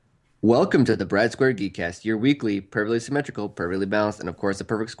Welcome to the BradSquared Geekcast, your weekly, perfectly symmetrical, perfectly balanced, and of course, a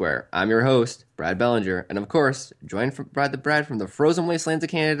perfect square. I'm your host, Brad Bellinger, and of course, joined from Brad from the frozen wastelands of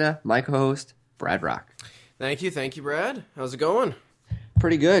Canada, my co-host, Brad Rock. Thank you, Brad. How's it going?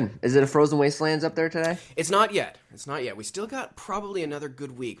 Pretty good. Is it a frozen wastelands up there today? It's not yet. It's not yet. We still got probably another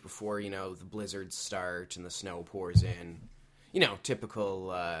good week before, the blizzards start and the snow pours in.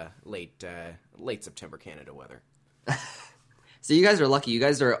 Typical late September Canada weather. So you guys are lucky. You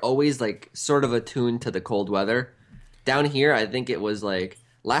guys are always like sort of attuned to the cold weather. Down here, I think it was like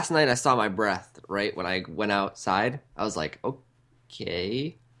last night I saw my breath, right? When I went outside, I was like,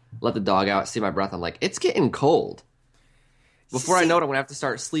 okay. Let the dog out, see my breath. I'm like, it's getting cold. Before I know it, I'm gonna have to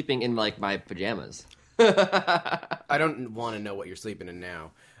start sleeping in like my pajamas. I don't want to know what you're sleeping in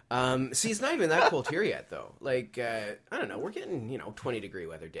now. It's not even that cold here yet, though. I don't know. We're getting, 20-degree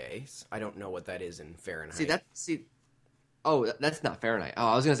weather days. I don't know what that is in Fahrenheit. Oh, that's not Fahrenheit. Oh,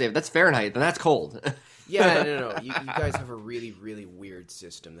 I was gonna say if that's Fahrenheit, then that's cold. Yeah, no. You guys have a really, really weird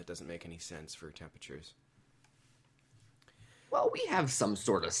system that doesn't make any sense for temperatures. Well, we have some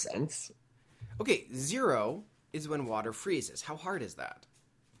sort of sense. Okay, 0 is when water freezes. How hard is that?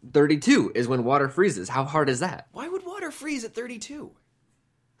 32 is when water freezes. How hard is that? Why would water freeze at 32?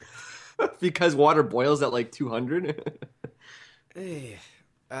 Because water boils at like 200.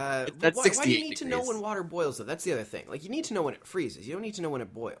 That's why 68 do you need to know degrees. when water boils, though? That's the other thing. You need to know when it freezes. You don't need to know when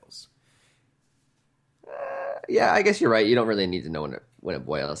it boils. Yeah, I guess you're right. You don't really need to know when it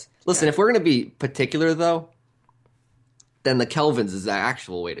boils. Listen, if we're gonna be particular though, then the kelvins is the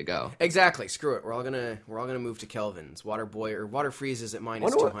actual way to go. Exactly. Screw it. We're all gonna move to kelvins. Water freezes at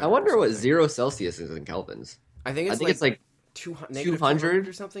minus 200. I wonder what 0 Celsius is in kelvins. I think it's like 200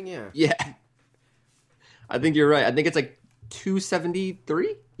 or something. Yeah. Yeah, I think you're right. I think it's like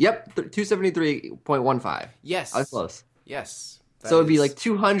 273. Yep, 273.15. Yes. I was close. Yes. So it'd be like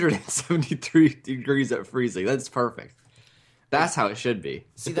 273 degrees at freezing. That's perfect. That's how it should be.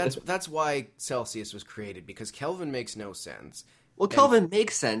 See, that's why Celsius was created, because Kelvin makes no sense. Well, Kelvin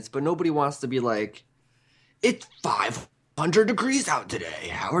makes sense, but nobody wants to be like, it's 500 degrees out today.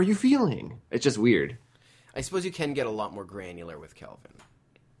 How are you feeling? It's just weird. I suppose you can get a lot more granular with Kelvin.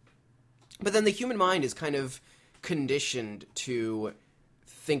 But then the human mind is kind of conditioned to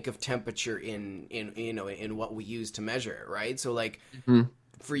think of temperature in what we use to measure it, right? So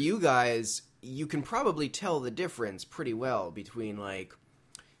for you guys, you can probably tell the difference pretty well between I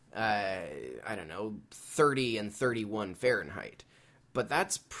don't know, 30 and 31 Fahrenheit. But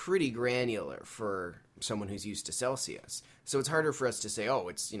that's pretty granular for someone who's used to Celsius. So it's harder for us to say, oh,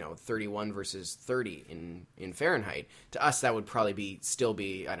 it's 31 versus 30 in Fahrenheit. To us, that would probably still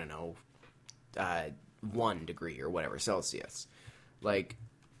be I don't know, 1 degree or whatever Celsius. I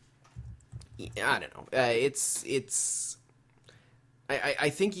don't know. I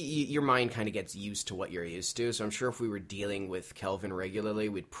think your mind kind of gets used to what you're used to. So I'm sure if we were dealing with Kelvin regularly,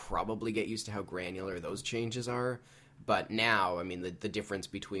 we'd probably get used to how granular those changes are. But now, I mean, the difference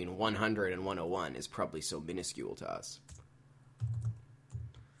between 100 and 101 is probably so minuscule to us.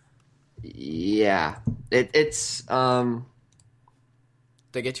 Yeah, it's Did I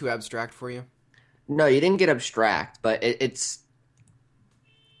get too abstract for you? No, you didn't get abstract, but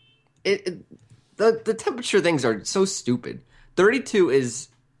the temperature things are so stupid. 32 is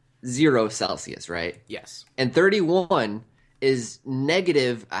 0 Celsius, right? Yes. And 31 is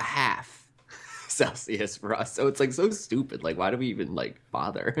negative a half Celsius for us. So it's like so stupid. Like, why do we even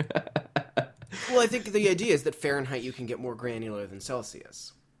bother? Well, I think the idea is that Fahrenheit you can get more granular than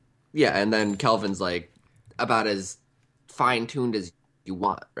Celsius. Yeah, and then Kelvin's about as fine-tuned as you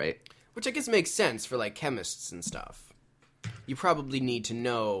want, right? Which I guess makes sense for chemists and stuff. You probably need to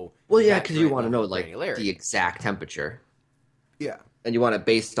know. Well, yeah, that because you want to know granularity. the exact temperature. Yeah. And you want it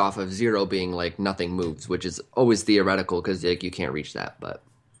based off of 0 being nothing moves, which is always theoretical because you can't reach that. But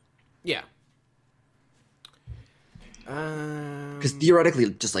yeah. Because theoretically,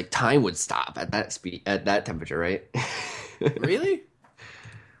 just time would stop at that speed, at that temperature, right? Really?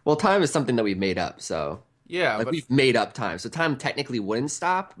 Well, time is something that we've made up, so Yeah, but we've made up time, so time technically wouldn't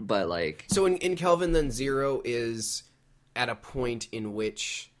stop, but so in Kelvin, then 0 is at a point in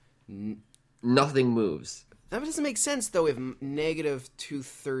which nothing moves. that doesn't make sense though. If negative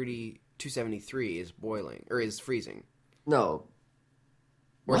 273 is boiling or is freezing, No,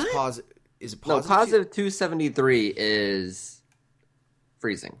 or what? is it No, positive? positive 273 is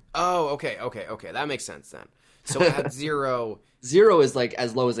freezing. Oh, okay, that makes sense then. So at 0. 0 is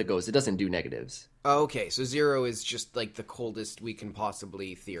as low as it goes. It doesn't do negatives. Okay, so 0 is just the coldest we can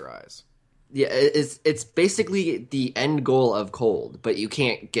possibly theorize. Yeah, it's basically the end goal of cold, but you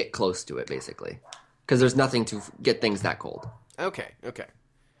can't get close to it basically because there's nothing to get things that cold. Okay.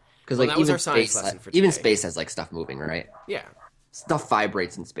 Because Well, like that was our science lesson for even today. space has like stuff moving, right? Yeah. Stuff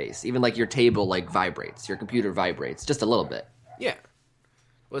vibrates in space. Even like your table like vibrates, your computer vibrates just a little bit. Yeah.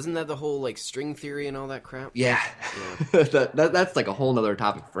 Wasn't that the whole like string theory and all that crap? Yeah, Yeah. that's like a whole nother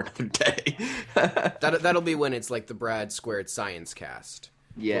topic for another day. That'll be when it's like the BradSquared science cast.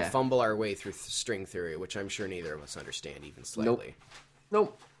 We'll Yeah. fumble our way through string theory, which I'm sure neither of us understand even Nope. slightly.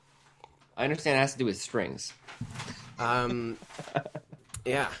 Nope. I understand it has to do with strings.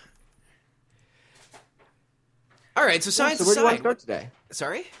 Yeah. All right, so science So where do you want to aside. start today?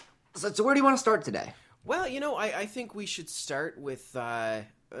 Sorry? So where do you want to start today? Well, I think we should start with a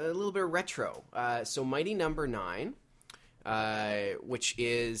little bit of retro. So Mighty Number 9, which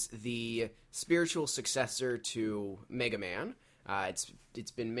is the spiritual successor to Mega Man.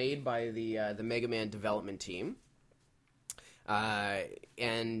 It's been made by the Mega Man development team.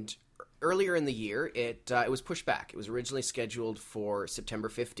 And earlier in the year, it was pushed back. It was originally scheduled for September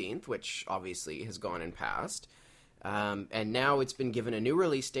 15th, which obviously has gone and passed. And now it's been given a new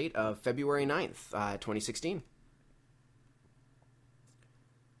release date of February 9th, 2016.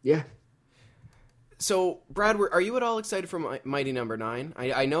 Yeah. So, Brad, are you at all excited for Mighty Number 9?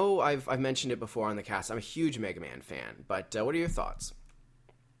 I know I've mentioned it before on the cast. I'm a huge Mega Man fan, but what are your thoughts?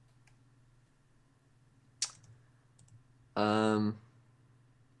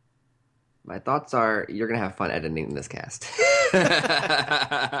 My thoughts are you're gonna have fun editing this cast.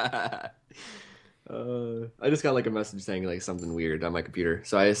 I just got like a message saying like something weird on my computer,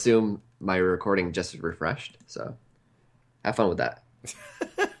 so I assume my recording just refreshed. So have fun with that.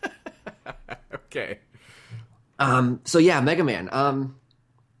 Okay. So yeah, Mega Man.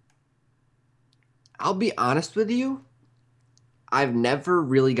 I'll be honest with you. I've never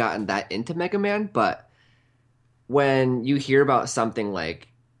really gotten that into Mega Man, but when you hear about something like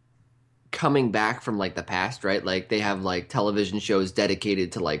coming back from like the past, right? Like they have like television shows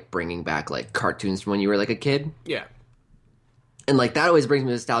dedicated to like bringing back like cartoons from when you were like a kid. Yeah. And like that always brings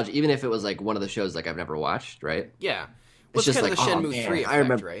me nostalgia, even if it was like one of the shows like I've never watched, right? Yeah. Well, It's it's just kind like, of the oh, Shenmue man, 3 I effect,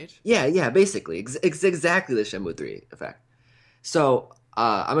 remember. right? Yeah, basically. It's exactly the Shenmue 3 effect. So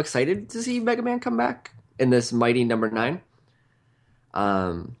I'm excited to see Mega Man come back in this Mighty Number 9.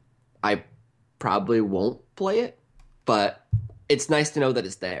 I probably won't play it, but it's nice to know that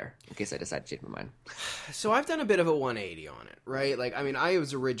it's there in case I decide to change my mind. So I've done a bit of a 180 on it, right? Like, I mean, I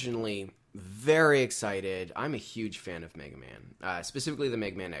was originally very excited. I'm a huge fan of Mega Man, specifically the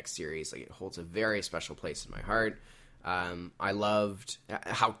Mega Man X series. Like, it holds a very special place in my heart. I loved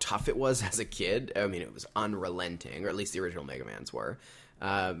how tough it was as a kid. I mean, it was unrelenting, or at least the original Mega Mans were.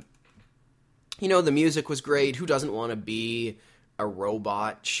 The music was great. Who doesn't want to be a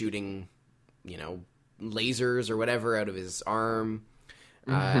robot shooting, lasers or whatever out of his arm?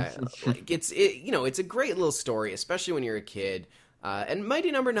 It's a great little story, especially when you're a kid. And Mighty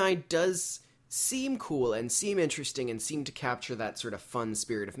Number 9 does seem cool and seem interesting and seem to capture that sort of fun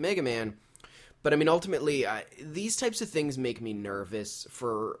spirit of Mega Man. But I mean, ultimately, these types of things make me nervous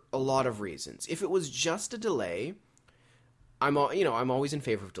for a lot of reasons. If it was just a delay, I'm always in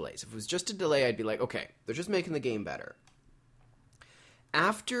favor of delays. If it was just a delay, I'd be like, okay, they're just making the game better.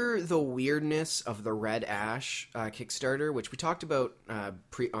 After the weirdness of the Red Ash Kickstarter, which we talked about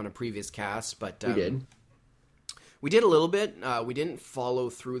on a previous cast, but We did. we did a little bit. We didn't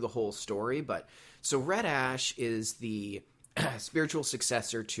follow through the whole story, but so Red Ash is the spiritual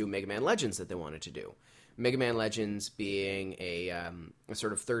successor to Mega Man Legends that they wanted to do. Mega Man Legends being a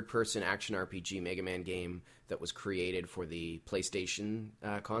sort of third-person action RPG Mega Man game that was created for the PlayStation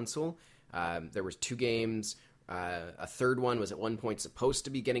console. There was 2 games. A third one was at one point supposed to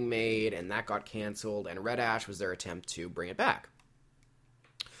be getting made, and that got canceled, and Red Ash was their attempt to bring it back.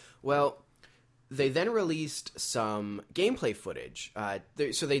 Well, they then released some gameplay footage.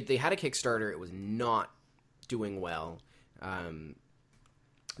 So they had a Kickstarter. It was not doing well.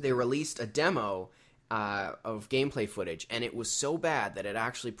 They released a demo of gameplay footage, and it was so bad that it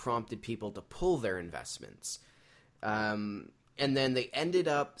actually prompted people to pull their investments. And then they ended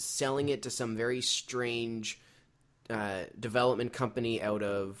up selling it to some very strange development company out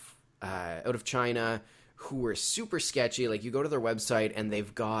of China who were super sketchy. Like, you go to their website and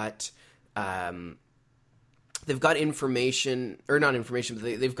they've got information, or not information, but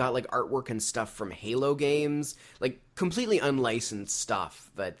they've got like artwork and stuff from Halo games, like completely unlicensed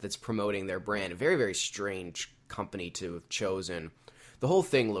stuff that's promoting their brand. A very, very strange company to have chosen. The whole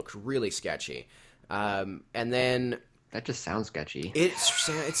thing looked really sketchy. And then That just sounds sketchy.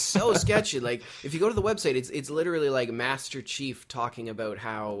 it's so sketchy. Like, if you go to the website, it's literally like Master Chief talking about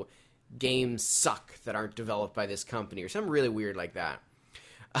how games suck that aren't developed by this company or something really weird like that.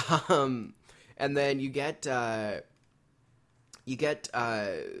 And then you get you get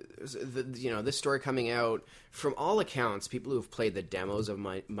this story coming out. From all accounts, people who have played the demos of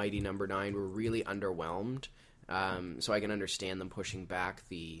Mighty Number 9 were really underwhelmed. So I can understand them pushing back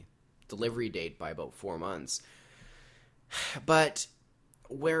the delivery date by about 4 months. But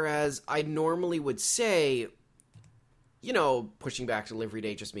whereas I normally would say, pushing back delivery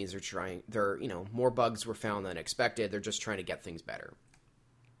date just means more bugs were found than expected. They're just trying to get things better.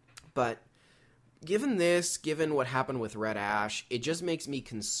 But given what happened with Red Ash, it just makes me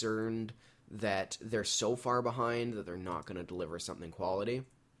concerned that they're so far behind that they're not going to deliver something quality.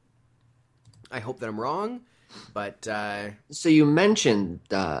 I hope that I'm wrong, but... So you mentioned...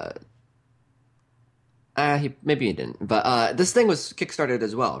 maybe you didn't, but this thing was kickstarted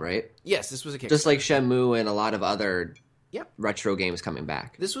as well, right? Yes, this was a Kickstarter. Just like Shenmue and a lot of other Yep. retro games coming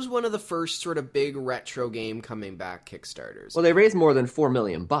back. This was one of the first sort of big retro game coming back Kickstarters. Well, they raised more than $4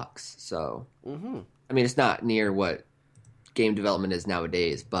 million, so Mm-hmm. I mean, it's not near what game development is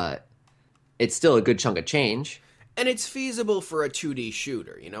nowadays, but it's still a good chunk of change. And it's feasible for a 2D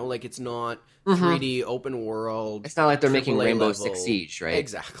shooter, like it's not 3D open world. It's not like they're making AAA Rainbow level. Six Siege, right?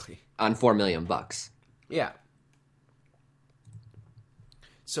 Exactly. On $4 million. Yeah.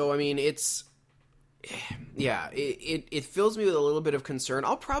 So I mean, it fills me with a little bit of concern.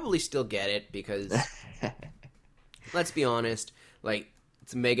 I'll probably still get it because, let's be honest, like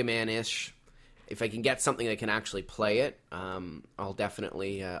it's Mega Man-ish. If I can get something that can actually play it, I'll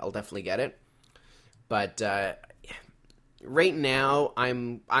definitely get it. But right now,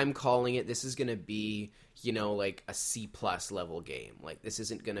 I'm calling it. This is going to be, like a C+ level game. Like this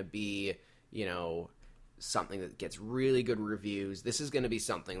isn't going to be, something that gets really good reviews. This is going to be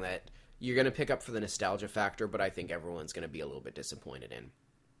something that you're going to pick up for the nostalgia factor, but I think everyone's going to be a little bit disappointed in.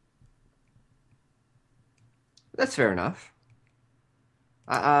 That's fair enough.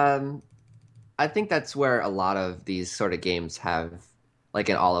 I think that's where a lot of these sort of games have, like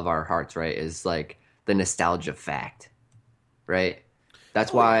in all of our hearts, right, is like the nostalgia fact, right?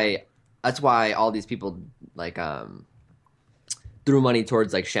 That's why all these people like threw money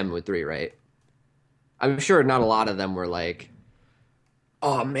towards like Shenmue 3, right? I'm sure not a lot of them were like,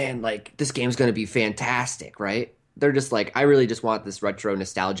 oh man, like this game's going to be fantastic, right? They're just like, I really just want this retro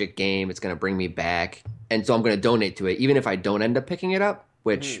nostalgic game. It's going to bring me back. And so I'm going to donate to it, even if I don't end up picking it up,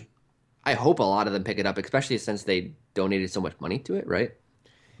 which I hope a lot of them pick it up, especially since they donated so much money to it, right?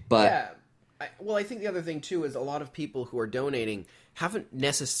 But yeah. I think the other thing, too, is a lot of people who are donating haven't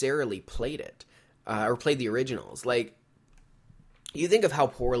necessarily played it or played the originals. Like, you think of how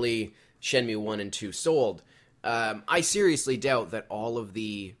poorly Shenmue 1 and 2 sold. I seriously doubt that all of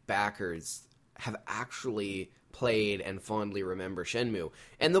the backers have actually played and fondly remember Shenmue.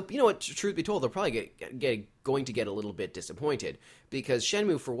 And you know what? Truth be told, they'll probably going to get a little bit disappointed because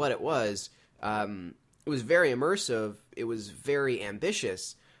Shenmue, for what it was very immersive. It was very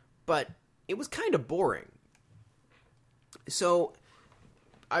ambitious, but it was kind of boring. So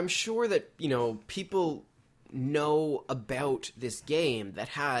I'm sure that people know about this game that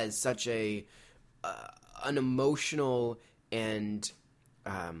has such an emotional and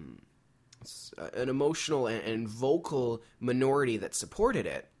vocal minority that supported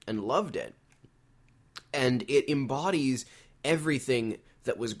it and loved it, and it embodies everything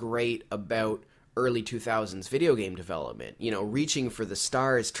that was great about early 2000s video game development. Reaching for the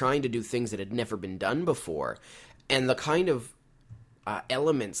stars, trying to do things that had never been done before, and the kind of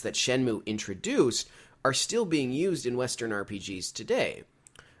elements that Shenmue introduced are still being used in Western RPGs today.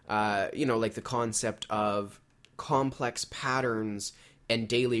 Like the concept of complex patterns and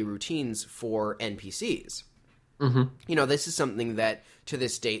daily routines for NPCs. Mm-hmm. This is something that, to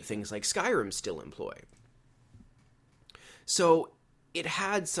this date, things like Skyrim still employ. So it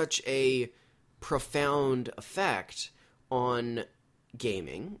had such a profound effect on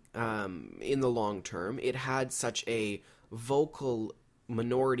gaming in the long term. It had such a vocal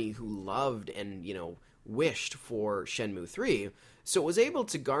minority who loved and, wished for Shenmue 3. So it was able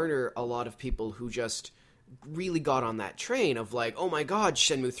to garner a lot of people who just really got on that train of like, oh my god,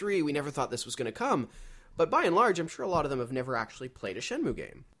 Shenmue 3, we never thought this was going to come. But by and large, I'm sure a lot of them have never actually played a Shenmue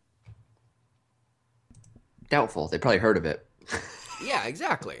game. Doubtful. They probably heard of it. Yeah,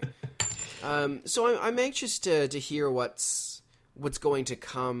 exactly. So I'm anxious to hear what's going to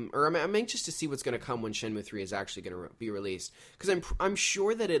come, or I'm anxious to see what's going to come when Shenmue 3 is actually going to be released, because I'm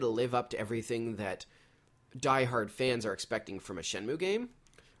sure that it'll live up to everything that diehard fans are expecting from a Shenmue game,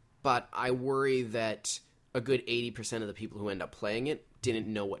 but I worry that a good 80% of the people who end up playing it didn't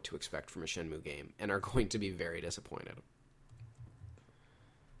know what to expect from a Shenmue game and are going to be very disappointed.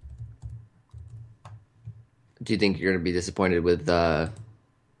 Do you think you're going to be disappointed with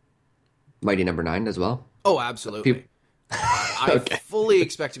Mighty Number 9 as well? Oh, absolutely. I Okay. fully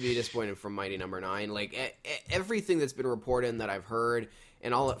expect to be disappointed from Mighty Number 9. Like, everything that's been reported and that I've heard,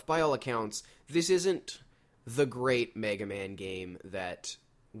 and by all accounts, this isn't the great Mega Man game that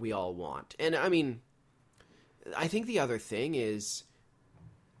we all want. And, I mean, I think the other thing is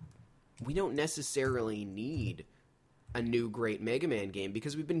we don't necessarily need a new great Mega Man game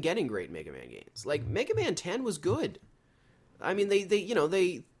because we've been getting great Mega Man games. Like, Mega Man 10 was good. I mean,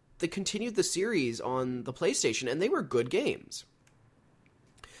 they continued the series on the PlayStation, and they were good games.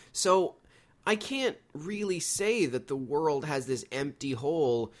 So I can't really say that the world has this empty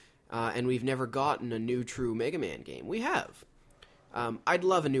hole, and we've never gotten a new true Mega Man game. We have. I'd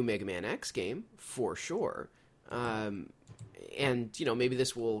love a new Mega Man X game, for sure. And, maybe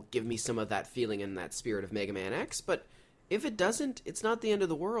this will give me some of that feeling and that spirit of Mega Man X, but if it doesn't, it's not the end of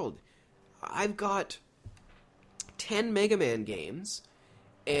the world. I've got 10 Mega Man games,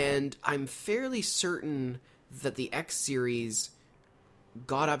 and I'm fairly certain that the X series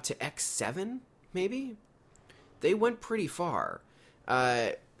got up to X7, maybe? They went pretty far.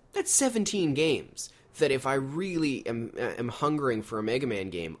 That's 17 games that if I really am hungering for a Mega Man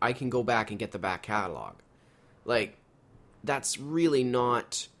game, I can go back and get the back catalog. Like, that's really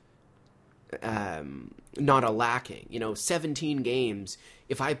not a lacking. 17 games,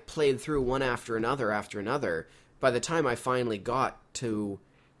 if I played through one after another, by the time I finally got to,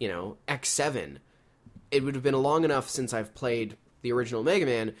 X7, it would have been long enough since I've played the original Mega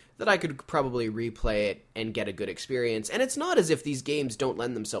Man that I could probably replay it and get a good experience. And it's not as if these games don't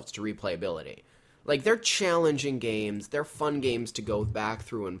lend themselves to replayability. Like, they're challenging games. They're fun games to go back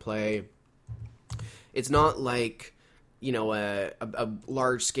through and play. It's not like, a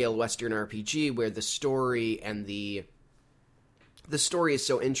large-scale Western RPG where the story and the story is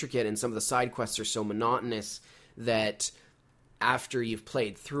so intricate and some of the side quests are so monotonous that after you've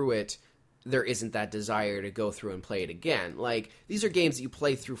played through it, there isn't that desire to go through and play it again. Like, these are games that you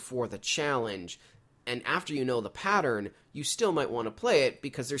play through for the challenge, and after you know the pattern, you still might want to play it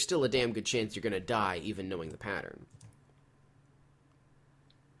because there's still a damn good chance you're going to die even knowing the pattern.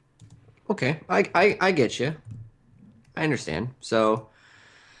 Okay, I get you. I understand. So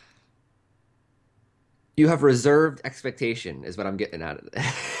you have reserved expectation is what I'm getting out of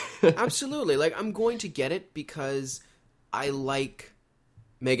it. Absolutely. Like, I'm going to get it because I like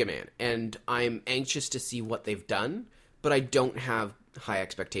Mega Man, and I'm anxious to see what they've done, but I don't have high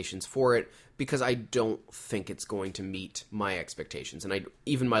expectations for it because I don't think it's going to meet my expectations, and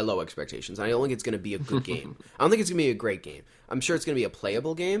even my low expectations. I don't think it's going to be a good game. I don't think it's going to be a great game. I'm sure it's going to be a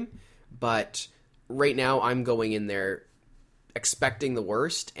playable game, but right now I'm going in there expecting the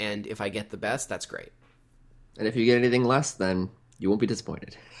worst, and if I get the best, that's great. And if you get anything less, then you won't be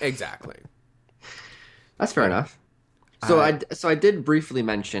disappointed. Exactly. That's fair enough. So I did briefly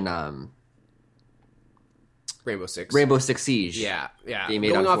mention Rainbow Six. Rainbow Six Siege. Yeah. They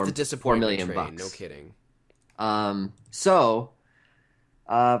made Going on off the disappointment $4 million train, bucks. no kidding.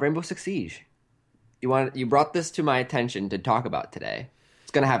 Rainbow Six Siege. You brought this to my attention to talk about today.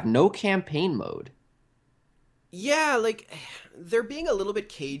 It's gonna have no campaign mode. Yeah, like, they're being a little bit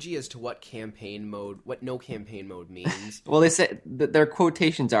cagey as to what no campaign mode means. Well, they say their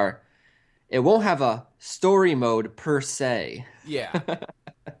quotations are, "It won't have a story mode per se." Yeah.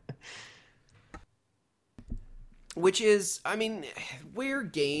 Which is, I mean, where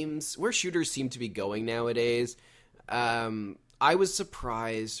shooters seem to be going nowadays, I was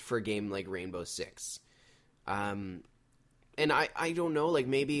surprised for a game like Rainbow Six. And I don't know, like,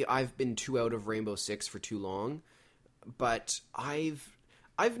 maybe I've been too out of Rainbow Six for too long, but I've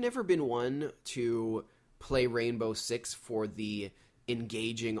never been one to play Rainbow Six for the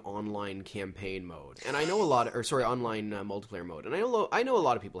engaging online campaign mode. And I know online multiplayer mode. And I know a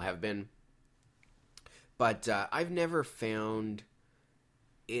lot of people have been, but I've never found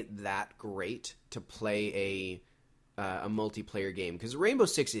it that great to play a multiplayer game, because Rainbow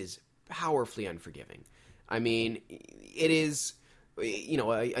Six is powerfully unforgiving. I mean, it is,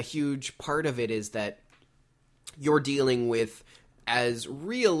 a huge part of it is that you're dealing with as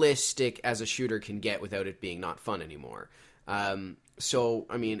realistic as a shooter can get without it being not fun anymore. So,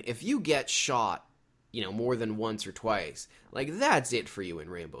 I mean, if you get shot, more than once or twice, like, that's it for you in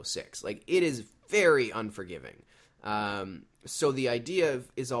Rainbow Six. Like, it is very unforgiving. So the idea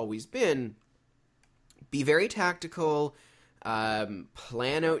has always been, be very tactical,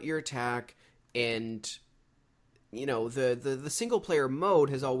 plan out your attack, and the single player mode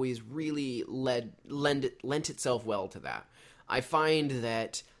has always really lent itself well to that. I find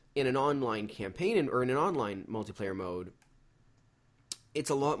that in an online campaign or in an online multiplayer mode, it's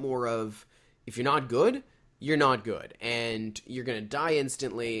a lot more of, if you're not good, you're not good, and you're going to die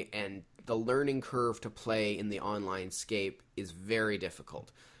instantly, and the learning curve to play in the online scape is very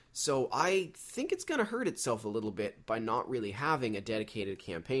difficult. So I think it's going to hurt itself a little bit by not really having a dedicated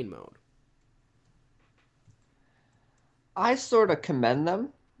campaign mode. I sort of commend them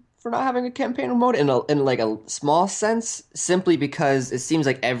for not having a campaign mode in like a small sense, simply because it seems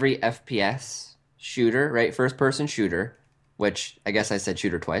like every FPS shooter, right, first person shooter, which I guess I said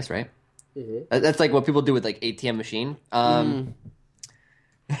shooter twice, right? That's like what people do with like ATM machine.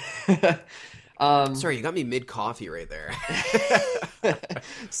 Sorry, you got me mid coffee right there.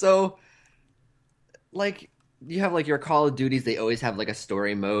 So like you have like your Call of Duties, they always have like a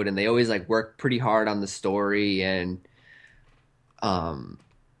story mode, and they always like work pretty hard on the story. And um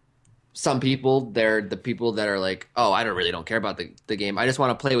some people, they're the people that are like, oh, I don't care about the game, I just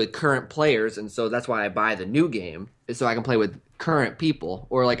want to play with current players, and so that's why I buy the new game, is so I can play with current people,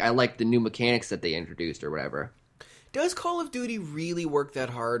 or like I like the new mechanics that they introduced or whatever. Does Call of Duty really work that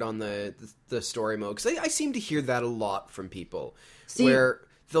hard on the story mode? Because I seem to hear that a lot from people, where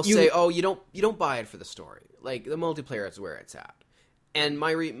they'll say, "Oh, you don't buy it for the story. Like the multiplayer is where it's at." And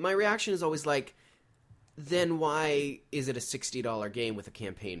my reaction is always like, "Then why is it a $60 game with a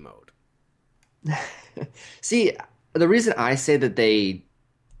campaign mode?" See, the reason I say that they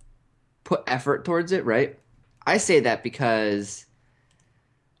put effort towards it, right? I say that because,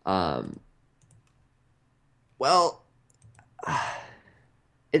 well,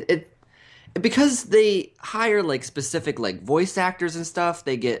 it because they hire like specific like voice actors and stuff.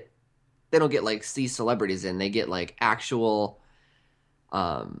 They don't get like C celebrities in. They get like actual,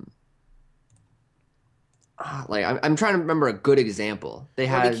 like I'm trying to remember a good example. They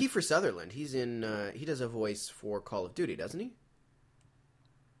Well, had Kiefer Sutherland. He's in. He does a voice for Call of Duty, doesn't he?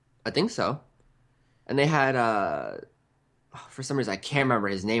 I think so, and they had for some reason I can't remember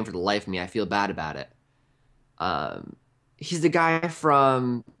his name for the life of me. I feel bad about it. He's the guy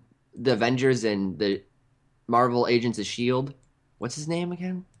from the Avengers and the Marvel Agents of S.H.I.E.L.D. What's his name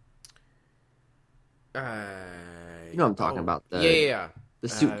again? You know what I'm talking about. Yeah. The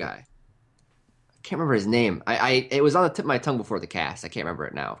suit guy. I can't remember his name. It was on the tip of my tongue before the cast. I can't remember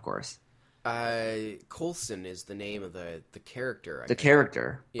it now, of course. Coulson is the name of the character.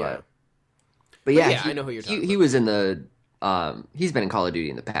 Character. Yeah. But yeah, I know who you're talking about. He was in the he's been in Call of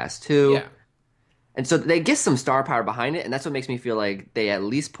Duty in the past too. Yeah. And so they get some star power behind it, and that's what makes me feel like they at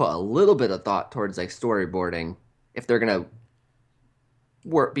least put a little bit of thought towards like storyboarding if they're gonna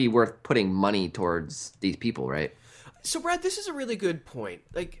be worth putting money towards these people, right? So, Brad, this is a really good point.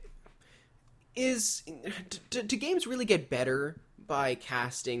 Like, do games really get better by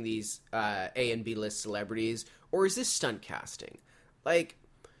casting these A and B list celebrities, or is this stunt casting? Like,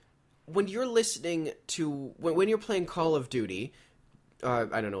 when you're listening to when you're playing Call of Duty.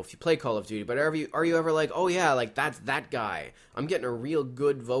 I don't know if you play Call of Duty, but are you ever like, oh yeah, like that's that guy. I'm getting a real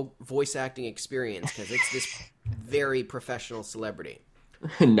good voice acting experience because it's this very professional celebrity.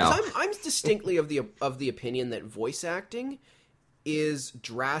 No, I'm distinctly of the opinion that voice acting is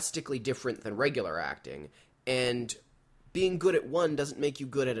drastically different than regular acting, and being good at one doesn't make you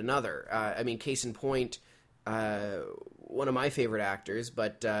good at another. I mean, case in point, one of my favorite actors,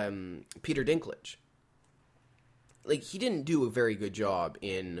 but Peter Dinklage. Like, he didn't do a very good job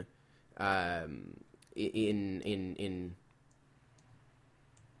in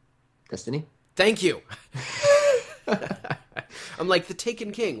Destiny. Thank you. I'm like the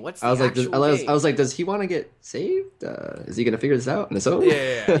Taken King. What's the I was actual like, does he want to get saved? Is he gonna figure this out on his own?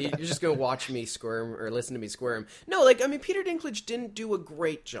 Yeah. You're just gonna watch me squirm or listen to me squirm. No, like, I mean, Peter Dinklage didn't do a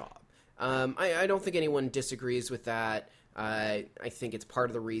great job. I don't think anyone disagrees with that. I think it's part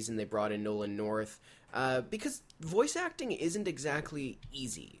of the reason they brought in Nolan North. Because voice acting isn't exactly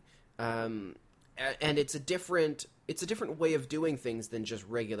easy, and it's a different way of doing things than just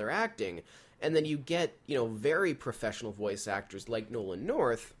regular acting. And then you get, very professional voice actors like Nolan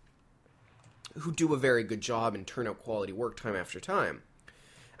North, who do a very good job and turn out quality work time after time.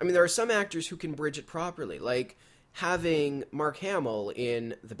 I mean, there are some actors who can bridge it properly, like having Mark Hamill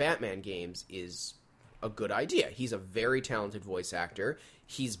in the Batman games is a good idea. He's a very talented voice actor.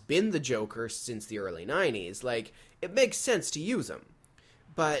 He's been the Joker since the early 90s. Like, it makes sense to use him.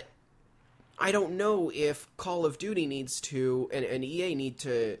 But I don't know if Call of Duty needs to, and EA need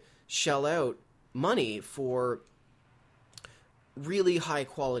to shell out money for really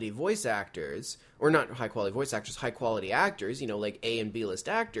high-quality voice actors, or not high-quality voice actors, high-quality actors, like A and B-list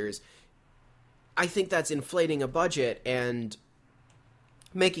actors. I think that's inflating a budget and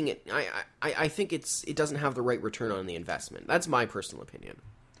making it, I think it doesn't have the right return on the investment. That's my personal opinion.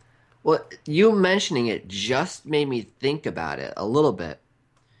 Well, you mentioning it just made me think about it a little bit.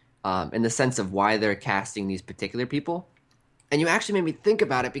 in the sense of why they're casting these particular people. And you actually made me think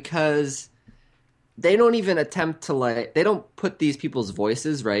about it because they don't even attempt to like they don't put these people's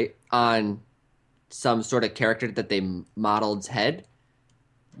voices right on some sort of character that they modeled's head.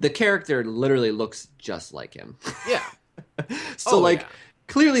 The character literally looks just like him. Yeah. So like Yeah.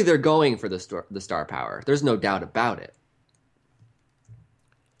 clearly they're going for the star power. There's no doubt about it.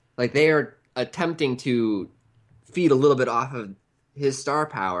 Like they are attempting to feed a little bit off of his star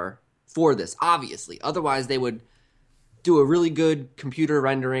power for this, obviously. Otherwise they would do a really good computer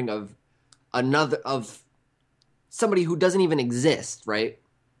rendering of somebody who doesn't even exist, right?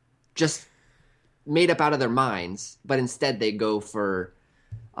 Just made up out of their minds, but instead they go for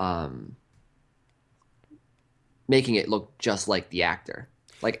making it look just like the actor.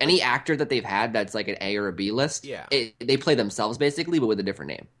 Like any actor that they've had that's like an A or a B list, Yeah. They play themselves basically, but with a different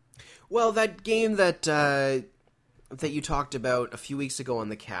name. Well, that game that you talked about a few weeks ago on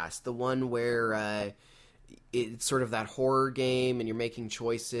the cast, the one where it's sort of that horror game and you're making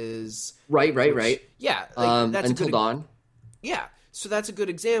choices. Right. Yeah, that's Until Dawn. Yeah, so that's a good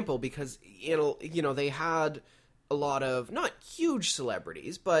example because they had a lot of not huge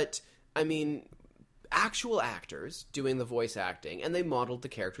celebrities, but I mean actual actors doing the voice acting, and they modeled the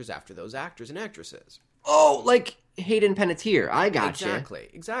characters after those actors and actresses. Oh, like Hayden Panettiere. I gotcha.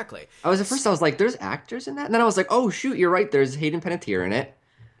 Exactly. I was like, there's actors in that? And then I was like, oh, shoot, you're right. There's Hayden Panettiere in it.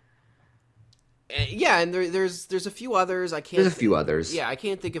 Yeah, and there's a few others. There's a few others. Yeah, I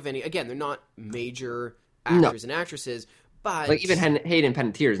can't think of any. Again, they're not major actors and actresses, but like even Hayden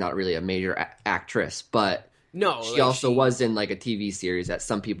Panettiere is not really a major actress, but no, she also was in like a TV series that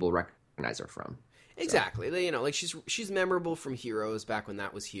some people recognize her from. Exactly. So. Like she's memorable from Heroes back when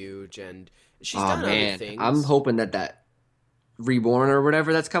that was huge, and she's done other things. I'm hoping that Reborn or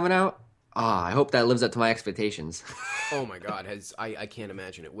whatever that's coming out. I hope that lives up to my expectations. Oh my god, I can't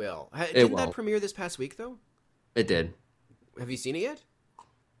imagine it will. Didn't that premiere this past week though? It did. Have you seen it yet?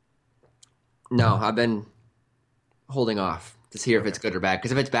 No, I've been holding off to see if it's good or bad.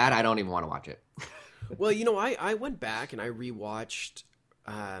 Because if it's bad, I don't even want to watch it. Well, I went back and I rewatched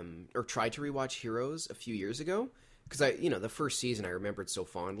or tried to rewatch Heroes a few years ago because the first season I remembered so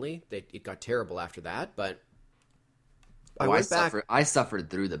fondly. It got terrible after that, but I suffered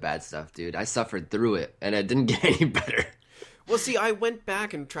through the bad stuff, dude. I suffered through it, and it didn't get any better. Well, see, I went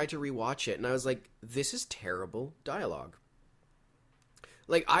back and tried to rewatch it, and I was like, this is terrible dialogue.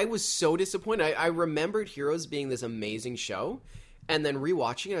 Like, I was so disappointed. I remembered Heroes being this amazing show, and then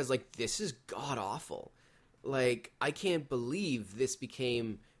rewatching it, I was like, this is god-awful. Like, I can't believe this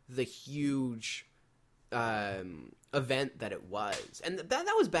became the huge event that it was. And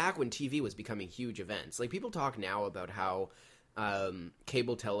that was back when TV was becoming huge events. Like, people talk now about how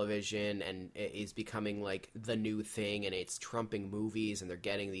cable television and is becoming like the new thing, and it's trumping movies, and they're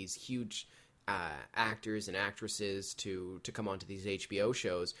getting these huge actors and actresses to come onto these HBO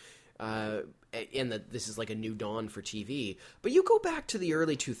shows. And that this is like a new dawn for TV. But you go back to the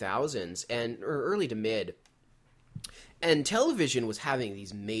early 2000s or early to mid, and television was having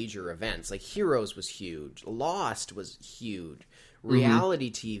these major events. Like Heroes was huge, Lost was huge,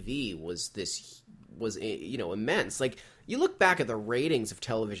 reality TV was immense. Like you look back at the ratings of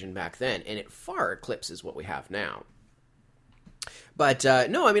television back then, and it far eclipses what we have now. But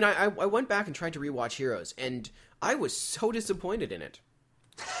no, I mean, I went back and tried to rewatch Heroes, and I was so disappointed in it.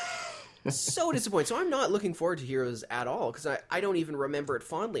 So disappointed. So I'm not looking forward to Heroes at all, because I don't even remember it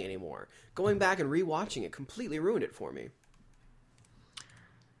fondly anymore. Going back and rewatching it completely ruined it for me.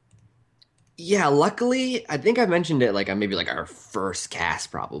 Yeah, luckily, I think I mentioned it like on maybe like our first cast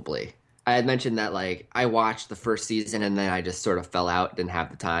probably. I had mentioned that like I watched the first season and then I just sort of fell out, didn't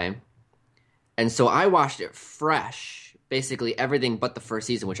have the time. And so I watched it fresh, basically everything but the first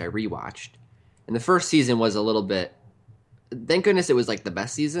season, which I rewatched. And the first season was a little bit, thank goodness it was like the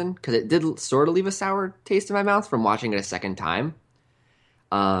best season, because it did sort of leave a sour taste in my mouth from watching it a second time.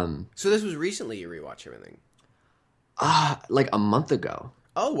 So this was recently you rewatched everything? Like a month ago.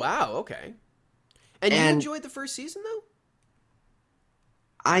 Oh, wow, okay. And you enjoyed the first season, though?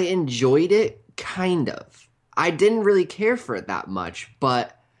 I enjoyed it, kind of. I didn't really care for it that much,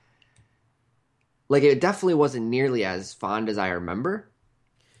 but like it definitely wasn't nearly as fond as I remember.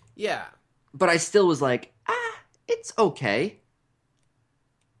 Yeah. But I still was like, it's okay.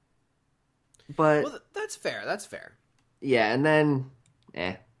 But well, that's fair. Yeah, and then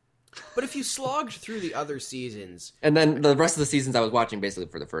But if you slogged through the other seasons, and then the rest of the seasons I was watching basically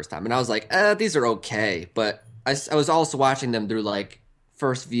for the first time, and I was like, these are okay. But I was also watching them through like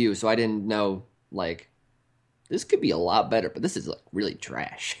first view, so I didn't know like this could be a lot better, but this is like really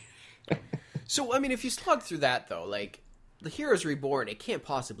trash. So I mean, if you slog through that though, like the Heroes Reborn, it can't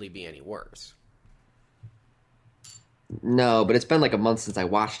possibly be any worse. No, but it's been like a month since I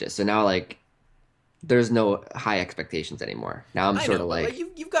watched it, so now like there's no high expectations anymore. Now I'm I sort know, of but like,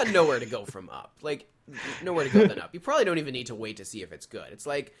 you've got nowhere to go from Up. Like, nowhere to go than Up. You probably don't even need to wait to see if it's good. It's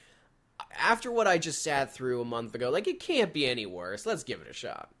like, after what I just sat through a month ago, like, it can't be any worse. Let's give it a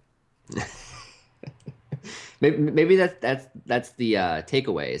shot. maybe that's the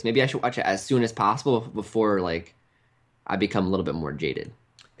takeaways. Maybe I should watch it as soon as possible before like I become a little bit more jaded.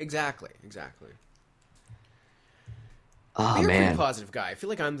 Exactly. But Oh you're a pretty man. positive guy. I feel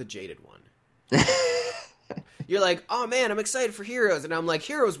like I'm the jaded one. You're like, oh man, I'm excited for Heroes. And I'm like,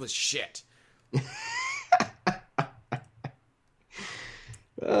 Heroes was shit.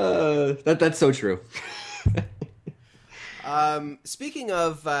 That's so true. Speaking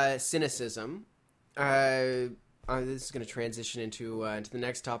of cynicism, this is going to transition into the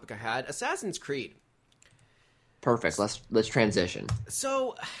next topic I had. Assassin's Creed. Perfect. Let's transition.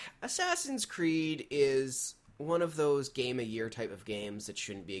 So, Assassin's Creed is one of those game of year type of games that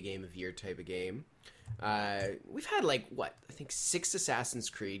shouldn't be a game of year type of game. We've had I think 6 Assassin's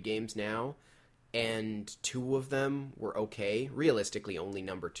Creed games now, and 2 of them were okay. Realistically, only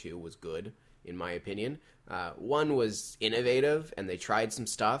number 2 was good, in my opinion. 1 was innovative, and they tried some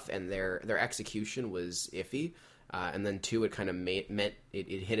stuff, and their execution was iffy. And then 2, it kind of meant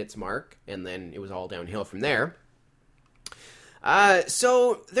it hit its mark, and then it was all downhill from there.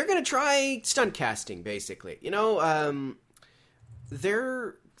 So they're gonna try stunt casting, basically.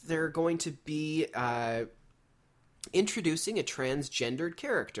 They're going to be introducing a transgendered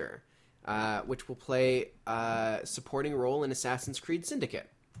character, which will play a supporting role in Assassin's Creed Syndicate.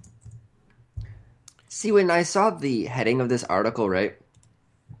 See, when I saw the heading of this article, right,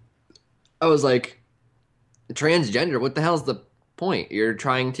 I was like, transgender, what the hell's the point? You're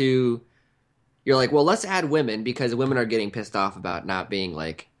like, well, let's add women because women are getting pissed off about not being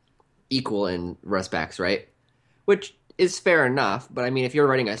like equal in respects, right? Which is fair enough, but I mean, if you're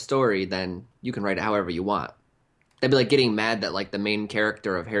writing a story, then you can write it however you want. That'd be like getting mad that like the main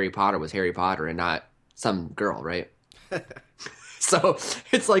character of Harry Potter was Harry Potter and not some girl, right? So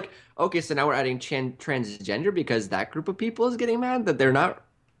it's like, okay, so now we're adding transgender because that group of people is getting mad that they're not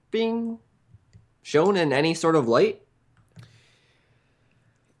being shown in any sort of light.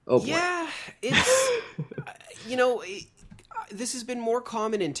 Oh boy. Yeah, it's this has been more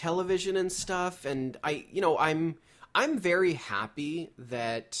common in television and stuff, and I'm very happy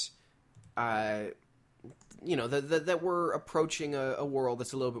that that we're approaching a world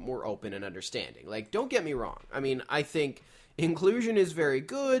that's a little bit more open and understanding. Like, don't get me wrong. I mean, I think inclusion is very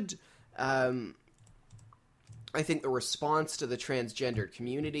good. I think the response to the transgendered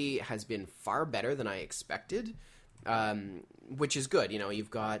community has been far better than I expected, which is good.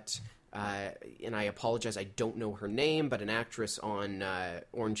 You've got, and I apologize, I don't know her name, but an actress on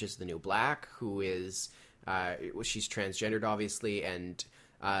Orange is the New Black who is, she's transgendered, obviously, and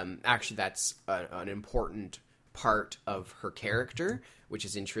actually that's an important part of her character, which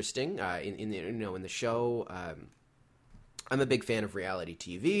is interesting. In the show, I'm a big fan of reality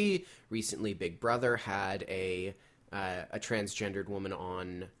TV. Recently, Big Brother had a transgendered woman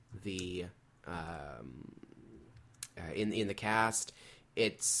on the in the cast.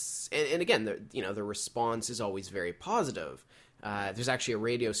 It's and again, the response is always very positive. There's actually a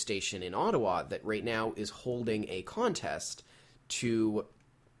radio station in Ottawa that right now is holding a contest to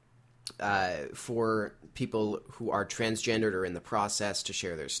for people who are transgendered or in the process to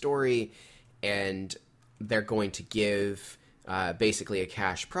share their story, and they're going to give basically a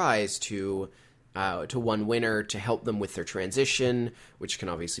cash prize to one winner to help them with their transition, which can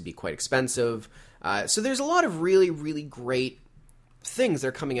obviously be quite expensive. So there's a lot of really, really great things that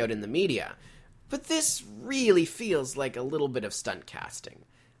are coming out in the media. But this really feels like a little bit of stunt casting.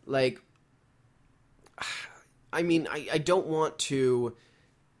 Like, I mean, I don't want to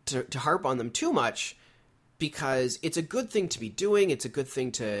harp on them too much, because it's a good thing to be doing. It's a good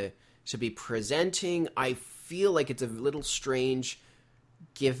thing to be presenting. I feel like it's a little strange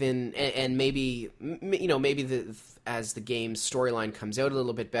given, and maybe as the game's storyline comes out a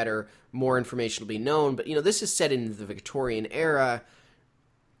little bit better, more information will be known. But this is set in the Victorian era.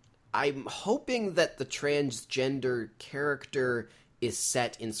 I'm hoping that the transgender character is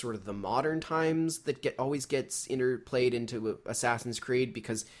set in sort of the modern times that always gets interplayed into Assassin's Creed,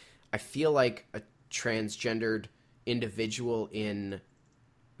 because I feel like a transgendered individual in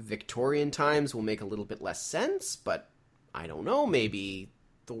Victorian times will make a little bit less sense, but I don't know, maybe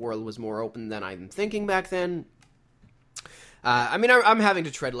the world was more open than I'm thinking back then. I mean, I'm having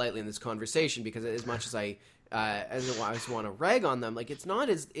to tread lightly in this conversation, because as much as I want to rag on them, like, it's not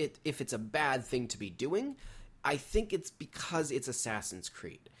if it's a bad thing to be doing. I think it's because it's Assassin's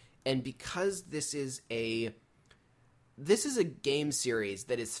Creed, and because this is a game series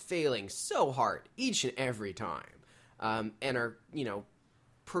that is failing so hard each and every time, and are,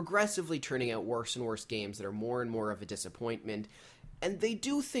 progressively turning out worse and worse games that are more and more of a disappointment. And they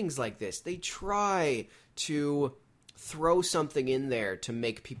do things like this. They try to throw something in there to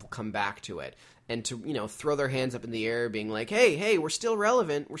make people come back to it, and to, throw their hands up in the air being like, hey, we're still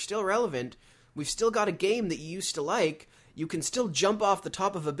relevant. We've still got a game that you used to like. You can still jump off the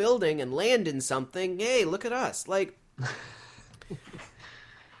top of a building and land in something. Hey, look at us. Like,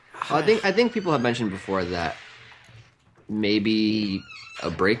 I think people have mentioned before that maybe a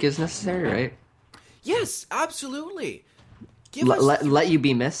break is necessary, right? Yes, absolutely. Let you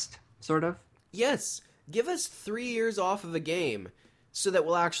be missed, sort of. Yes, give us 3 years off of a game so that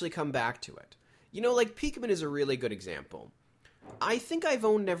we'll actually come back to it. Like Pikmin is a really good example. I think I've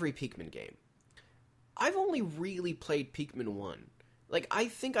owned every Pikmin game. I've only really played Pikmin 1. Like, I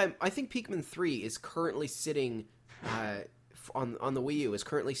think Pikmin 3 is currently sitting on the Wii U, is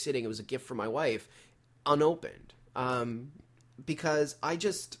currently sitting, it was a gift from my wife, unopened. Because I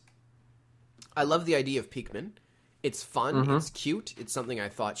love the idea of Pikmin. It's fun, It's cute, it's something I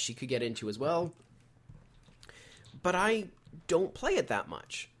thought she could get into as well. But I don't play it that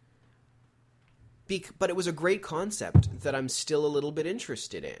much. But it was a great concept that I'm still a little bit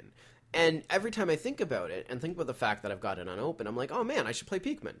interested in. And every time I think about it, and think about the fact that I've got it unopened, I'm like, oh man, I should play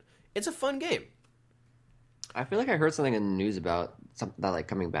Pikmin. It's a fun game. I feel like I heard something in the news about something that, like,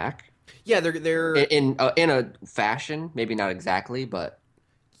 coming back. Yeah, they're in a fashion, maybe not exactly, but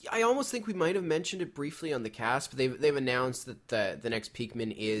I almost think we might have mentioned it briefly on the cast, but they've announced that the next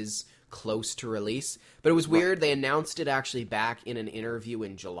Pikmin is close to release. But it was weird. They announced it actually back in an interview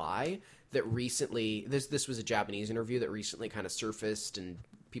in July that recently, this was a Japanese interview that recently kind of surfaced and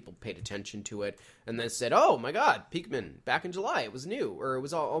people paid attention to it, and then said, oh my god, Pikmin, back in July, it was new, or it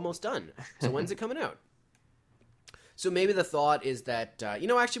was almost done. So when's it coming out? So maybe the thought is that,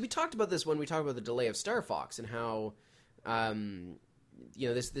 actually we talked about this when we talked about the delay of Star Fox and how,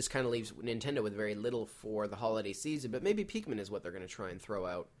 this kind of leaves Nintendo with very little for the holiday season, but maybe Pikmin is what they're going to try and throw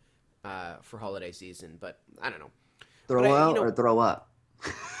out for holiday season, but I don't know. Throw out or throw up?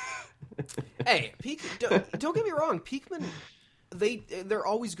 Hey, don't get me wrong, Pikmin, they're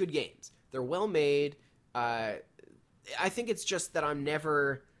always good games. They're well made. I think it's just that I'm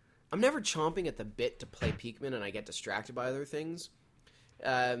never chomping at the bit to play Pikmin, and I get distracted by other things.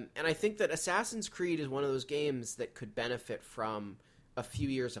 And I think that Assassin's Creed is one of those games that could benefit from a few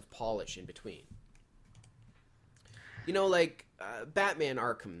years of polish in between. Like Batman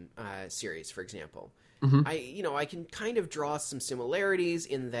Arkham series, for example. Mm-hmm. I can kind of draw some similarities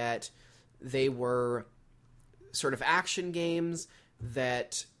in that they were sort of action games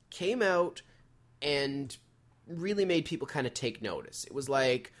that came out and really made people kind of take notice. It was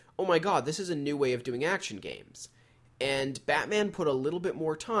like, oh my god, this is a new way of doing action games. And Batman put a little bit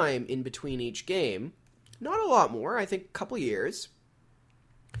more time in between each game. Not a lot more, I think a couple years.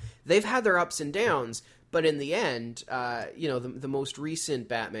 They've had their ups and downs, but in the end, the most recent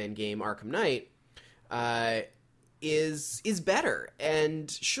Batman game, Arkham Knight, is better.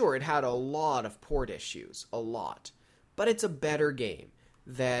 And sure, it had a lot of port issues, a lot. But it's a better game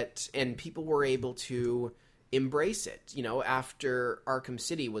and people were able to embrace it, after Arkham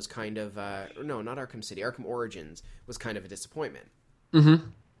City was kind of, no, not Arkham City, Arkham Origins was kind of a disappointment. Mm-hmm.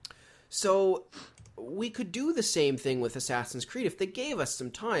 So we could do the same thing with Assassin's Creed if they gave us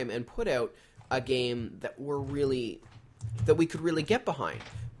some time and put out a game that we could really get behind.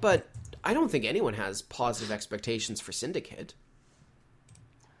 But I don't think anyone has positive expectations for Syndicate.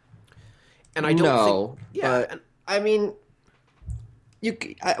 And I don't think... Yeah, but, I mean...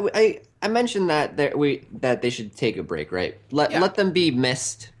 I mentioned that they should take a break, right? Let them be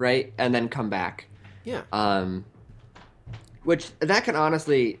missed, right, and then come back. Yeah. Which that can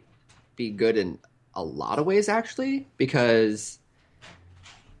honestly be good in a lot of ways, actually, because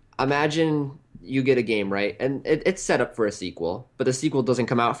imagine you get a game, right, and it's set up for a sequel, but the sequel doesn't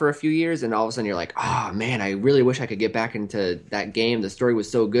come out for a few years, and all of a sudden you're like, oh man, I really wish I could get back into that game. The story was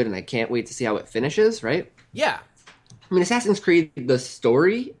so good, and I can't wait to see how it finishes, right? Yeah. I mean, Assassin's Creed, the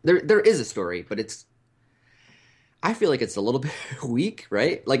story, there is a story, but I feel like it's a little bit weak,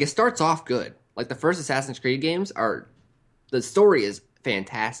 right? Like, it starts off good. Like, the first Assassin's Creed games the story is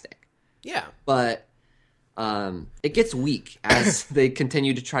fantastic. Yeah. But it gets weak as they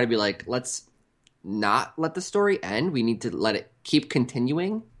continue to try to be like, let's not let the story end. We need to let it keep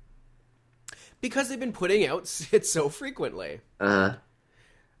continuing. Because they've been putting out it so frequently.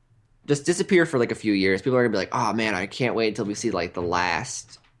 Just disappear for like a few years. People are gonna be like, oh man, I can't wait until we see like the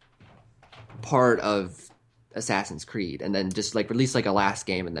last part of Assassin's Creed and then just like release like a last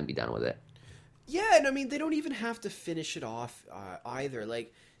game and then be done with it. Yeah, and I mean, they don't even have to finish it off either.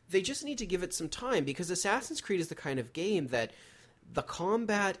 Like, they just need to give it some time because Assassin's Creed is the kind of game that the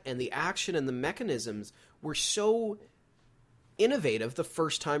combat and the action and the mechanisms were so innovative the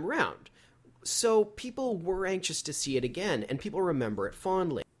first time round. So people were anxious to see it again, and people remember it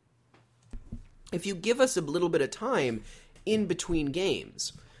fondly. If you give us a little bit of time in between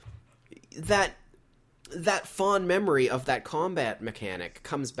games, that fond memory of that combat mechanic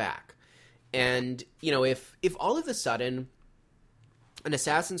comes back. And, you know, if all of a sudden an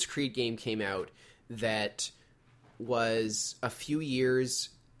Assassin's Creed game came out that was a few years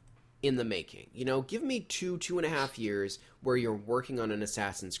in the making, you know, give me 2.5 years where you're working on an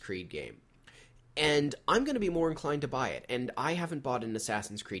Assassin's Creed game, and I'm going to be more inclined to buy it. And I haven't bought an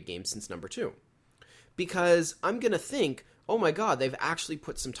Assassin's Creed game since number 2. Because I'm going to think, oh my god, they've actually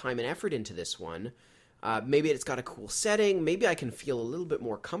put some time and effort into this one. Maybe it's got a cool setting. Maybe I can feel a little bit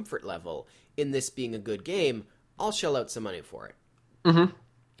more comfort level in this being a good game. I'll shell out some money for it. Mm-hmm.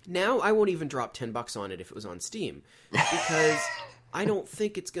 Now I won't even drop $10 on it if it was on Steam. Because I don't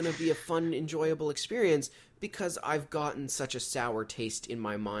think it's going to be a fun, enjoyable experience because I've gotten such a sour taste in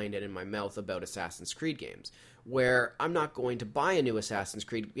my mind and in my mouth about Assassin's Creed games. Where I'm not going to buy a new Assassin's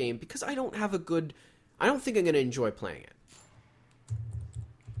Creed game because I don't think I'm going to enjoy playing it.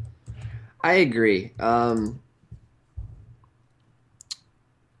 I agree.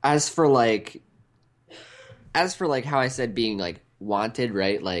 As for like how I said being like wanted,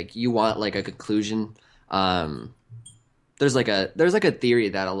 right? Like you want like a conclusion. There's like a theory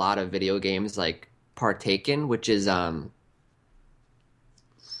that a lot of video games like partake in, which is I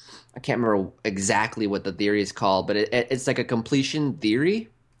can't remember exactly what the theory is called, but it's like a completion theory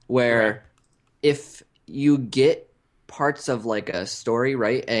where Right. if you get parts of like a story,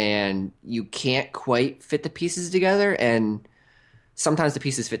 right, and you can't quite fit the pieces together, and sometimes the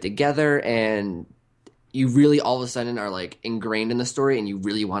pieces fit together, and you really all of a sudden are like ingrained in the story, and you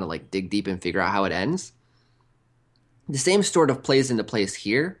really want to like dig deep and figure out how it ends. The same sort of plays into place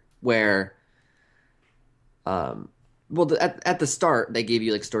here, where, at the start they gave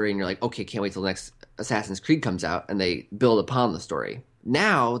you like story, and you're like, okay, can't wait till the next Assassin's Creed comes out, and they build upon the story.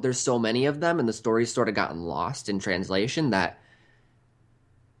 Now there's so many of them and the story's sort of gotten lost in translation that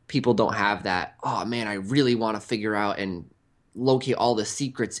people don't have that, oh man, I really want to figure out and locate all the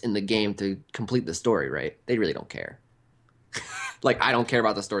secrets in the game to complete the story, right? They really don't care. Like, I don't care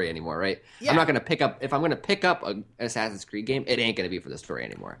about the story anymore, right? Yeah. I'm not going to pick up, if I'm going to pick up an Assassin's Creed game, it ain't going to be for the story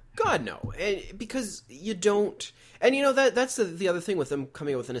anymore. God, no. Because you don't... And, you know, that's the other thing with them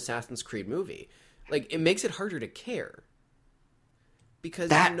coming out with an Assassin's Creed movie. Like, it makes it harder to care.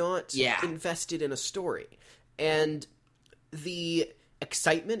 Because you're not invested in a story. And the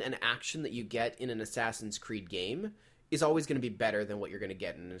excitement and action that you get in an Assassin's Creed game is always going to be better than what you're going to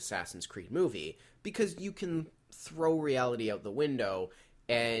get in an Assassin's Creed movie. Because you can throw reality out the window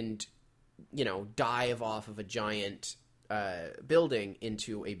and, you know, dive off of a giant building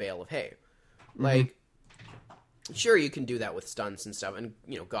into a bale of hay. Mm-hmm. Like, sure, you can do that with stunts and stuff. And,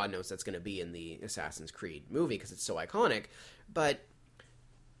 you know, God knows that's going to be in the Assassin's Creed movie because it's so iconic. But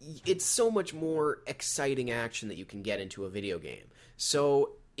it's so much more exciting action that you can get into a video game.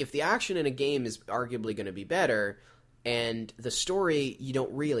 So if the action in a game is arguably going to be better and the story you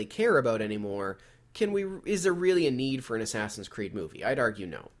don't really care about anymore, is there really a need for an Assassin's Creed movie? I'd argue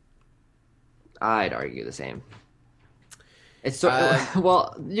no. I'd argue the same. It's so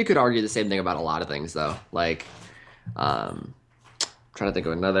well, you could argue the same thing about a lot of things though. Like trying to think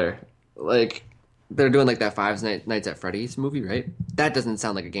of another, like they're doing like that Five Nights at Freddy's movie, right? That doesn't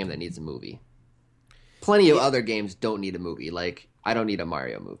sound like a game that needs a movie. Plenty of other games don't need a movie. Like, I don't need a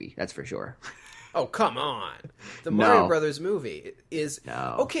Mario movie. That's for sure. Oh, come on. The Mario Brothers movie is...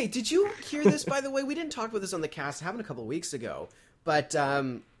 No. Okay, did you hear this, by the way? We didn't talk about this on the cast. It happened a couple of weeks ago. But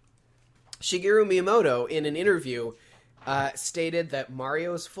Shigeru Miyamoto, in an interview, stated that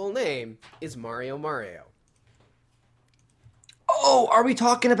Mario's full name is Mario Mario. Oh, are we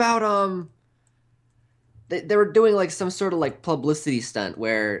talking about... They were doing like some sort of like publicity stunt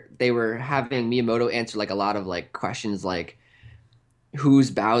where they were having Miyamoto answer like a lot of like questions like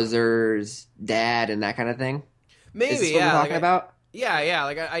who's Bowser's dad and that kind of thing. Maybe, Is this what we're talking about? Yeah.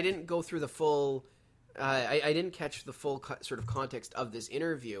 Like I didn't go through the full. I didn't catch the full sort of context of this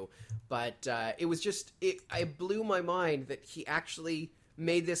interview, but it was just I blew my mind that he actually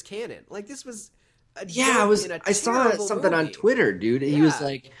made this canon. Like this was. I saw something on Twitter, dude. He was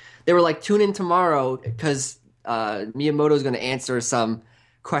like, they were like, tune in tomorrow because Miyamoto's going to answer some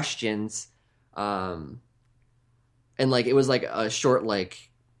questions. And like, it was like a short, like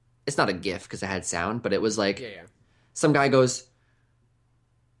it's not a GIF because it had sound, but it was Yeah, like yeah. some guy goes,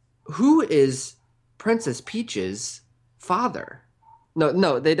 "Who is Princess Peach's father?" No,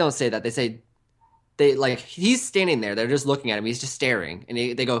 no, they don't say that. They say they like he's standing there. They're just looking at him. He's just staring, and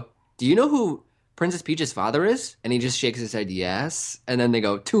they go, "Do you know who Princess Peach's father is?" And he just shakes his head, "Yes." And then they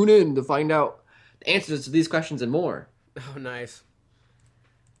go, "Tune in to find out the answers to these questions and more." Oh, nice.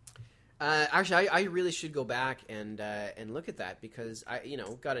 Actually, I really should go back and look at that because I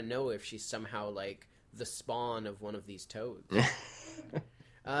got to know if she's somehow like the spawn of one of these toads.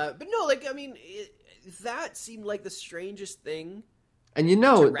 But no, like I mean, that seemed like the strangest thing And to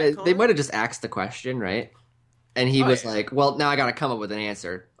they retcon. might have just asked the question, right? And he Oh was yeah. like, "Well, now I got to come up with an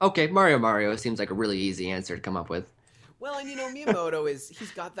answer." Okay, Mario seems like a really easy answer to come up with. Well, and Miyamoto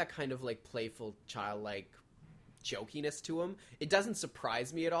he's got that kind of like playful, childlike jokiness to him. It doesn't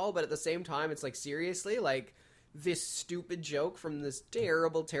surprise me at all, but at the same time, it's like seriously, like this stupid joke from this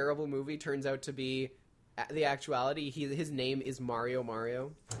terrible, terrible movie turns out to be the actuality. His name is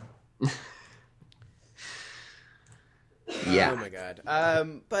Mario. Oh Yeah, my god.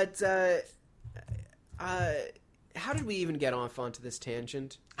 But uh, how did we even get off onto this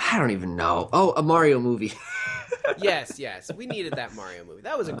tangent? I don't even know. Oh, a Mario movie. Yes, we needed that Mario movie.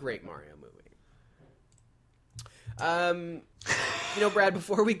 That was a great Mario movie. Brad,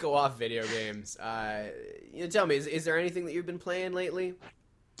 before we go off video games, tell me, is there anything that you've been playing lately?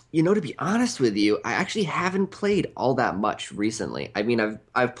 To be honest with you, I actually haven't played all that much recently. I mean,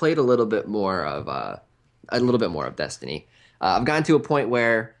 I've played a little bit more of Destiny. I've gotten to a point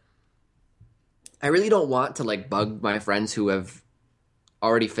where I really don't want to like bug my friends who have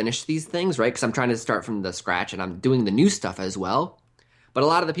already finished these things, right? Because I'm trying to start from the scratch and I'm doing the new stuff as well. But a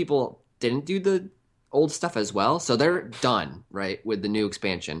lot of the people didn't do the old stuff as well, so they're done, right, with the new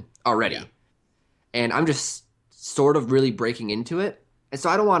expansion Yeah. already. And I'm just sort of really breaking into it. And so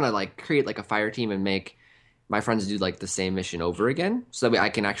I don't want to like create like a fire team and make my friends do like the same mission over again so that I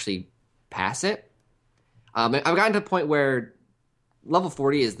can actually pass it. I've gotten to a point where level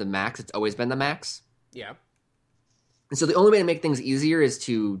 40 is the max. It's always been the max. Yeah. And so the only way to make things easier is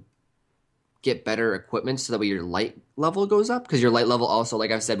to get better equipment so that way your light level goes up. Because your light level also,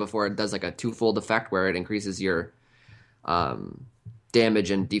 like I've said before, it does like a twofold effect where it increases your um,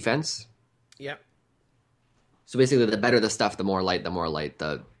 damage and defense. Yep. So basically, the better the stuff, the more light,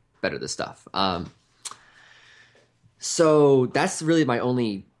 the better the stuff. So that's really my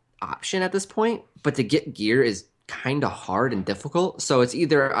only option at this point. But to get gear is kind of hard and difficult. So it's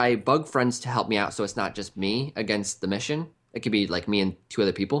either I bug friends to help me out so it's not just me against the mission. It could be like me and two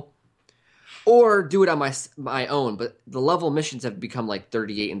other people. Or do it on my own, but the level missions have become like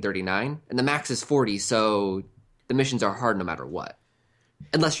 38 and 39, and the max is 40, so the missions are hard no matter what,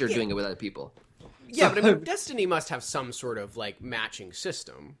 unless you're Yeah. doing it with other people. Yeah, So, but I mean, Destiny must have some sort of like matching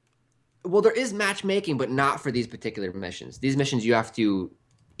system. well, there is matchmaking, but not for these particular missions. These missions you have to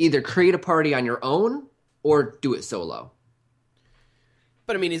either create a party on your own or do it solo.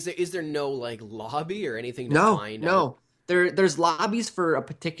 But I mean, is there no like lobby or anything to No, find out? no. There's lobbies for a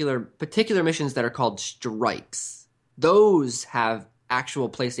particular missions that are called strikes. Those have actual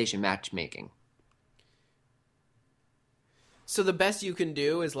PlayStation matchmaking. So the best you can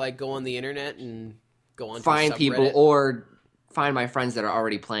do is like go on the internet and go onto a Find people subreddit. or find my friends that are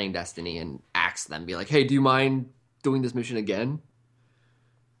already playing Destiny and ask them, be like, "Hey, do you mind doing this mission again?"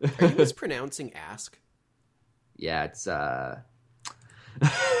 Are you mispronouncing ask? Yeah, it's I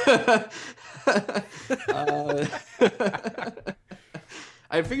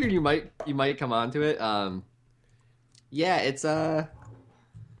figured you might come on to it. Yeah, it's a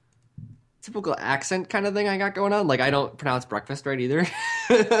typical accent kind of thing I got going on. Like I don't pronounce breakfast right either.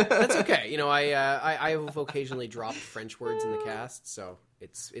 That's okay. I have occasionally dropped French words in the cast, so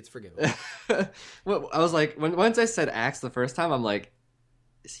it's forgivable. Well, I was like, once I said axe the first time, I'm like,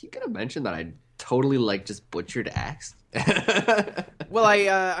 is he gonna mention that I totally like just butchered axe? Well,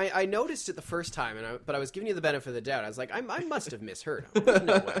 I noticed it the first time, but I was giving you the benefit of the doubt. I was like, I must have misheard him. There's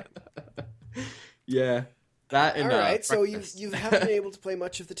no way. Yeah, that and All right, so breakfast. you haven't been able to play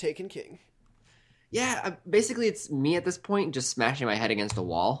much of the Taken King. Yeah, basically it's me at this point just smashing my head against a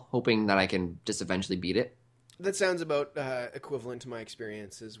wall, hoping that I can just eventually beat it. That sounds about equivalent to my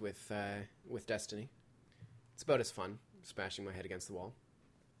experiences with Destiny. It's about as fun, smashing my head against the wall.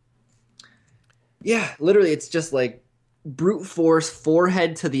 Yeah, literally it's just like brute force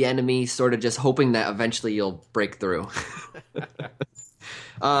forehead to the enemy, sort of just hoping that eventually you'll break through.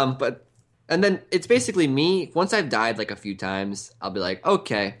 But and then it's basically me. Once I've died like a few times, I'll be like,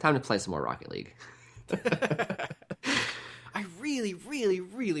 okay, time to play some more Rocket League. I really, really,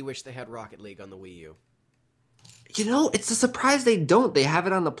 really wish they had Rocket League on the Wii U. It's a surprise they don't. They have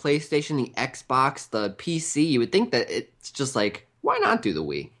it on the PlayStation, the Xbox, the PC. You would think that it's just like, why not do the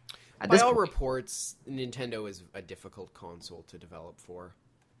Wii at By this all point? reports, Nintendo is a difficult console to develop for.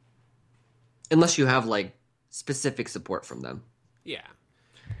 Unless you have like specific support from them. Yeah.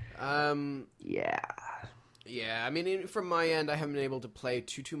 Um, Yeah. yeah, I mean, from my end, I haven't been able to play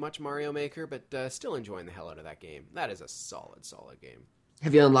too much Mario Maker, but still enjoying the hell out of that game. That is a solid game.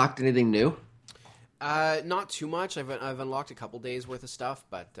 Have you unlocked anything new? Not too much. I've unlocked a couple days worth of stuff,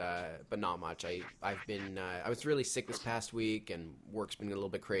 but not much. I was really sick this past week, and work's been a little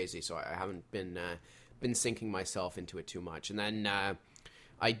bit crazy, so I haven't been sinking myself into it too much. And then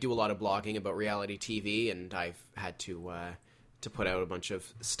I do a lot of blogging about reality TV, and I've had to put out a bunch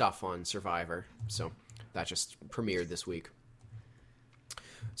of stuff on Survivor, so that just premiered this week.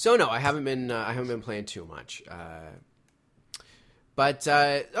 So no, I haven't been playing too much. But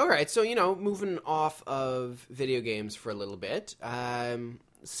all right, so moving off of video games for a little bit,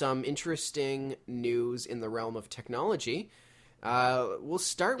 some interesting news in the realm of technology. We'll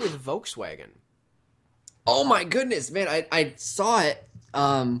start with Volkswagen. Oh my goodness, man! I saw it.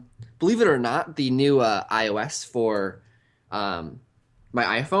 Believe it or not, the new iOS for my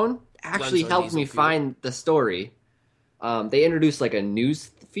iPhone actually helped me find the story. They introduced like a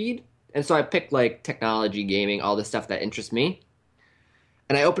news feed, and so I picked like technology, gaming, all the stuff that interests me.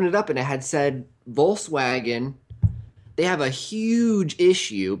 And I opened it up, and it had said Volkswagen. They have a huge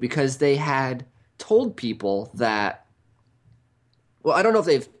issue because they had told people that. Well, I don't know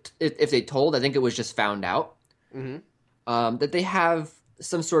if they told. I think it was just found out that they have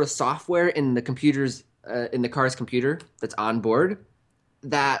some sort of software in the car's computer that's on board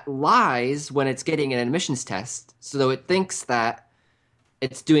that lies when it's getting an emissions test, so it thinks that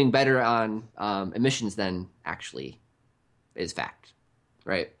it's doing better on emissions than actually is fact,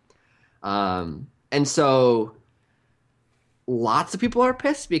 right? And so lots of people are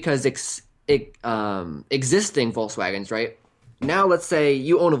pissed because existing Volkswagens, right? Now, let's say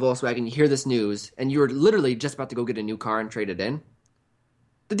you own a Volkswagen, you hear this news, and you're literally just about to go get a new car and trade it in.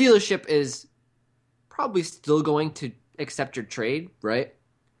 The dealership is probably still going to accept your trade, right?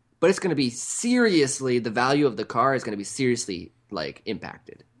 But it's going to be the value of the car is going to be seriously, like,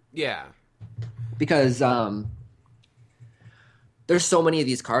 impacted. Yeah. Because there's so many of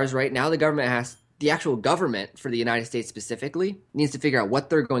these cars right now. The actual government for the United States specifically needs to figure out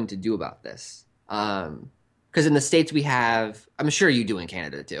what they're going to do about this. Because in the States we have, I'm sure you do in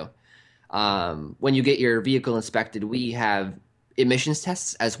Canada too. When you get your vehicle inspected, we have emissions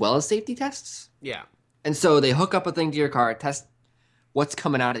tests as well as safety tests. Yeah. And so they hook up a thing to your car, test what's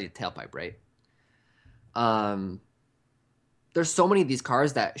coming out of your tailpipe, right? There's so many of these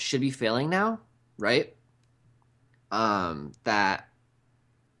cars that should be failing now, right? That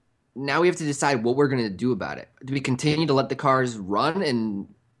now we have to decide what we're going to do about it. Do we continue to let the cars run and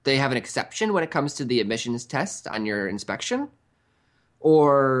they have an exception when it comes to the emissions test on your inspection?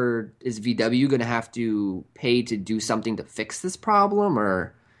 Or is VW going to have to pay to do something to fix this problem?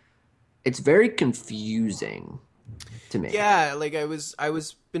 Or it's very confusing to me. Yeah, like I was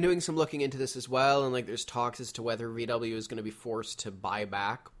been doing some looking into this as well, and like there's talks as to whether VW is going to be forced to buy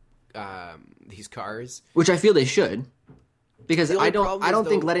back these cars, Which I feel they should, because I don't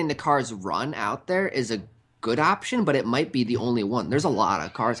think though, letting the cars run out there is a good option, but it might be the only one. There's a lot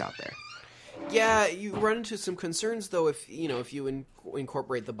of cars out there. Yeah, you run into some concerns though if you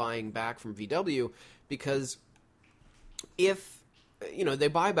incorporate the buying back from VW, because if they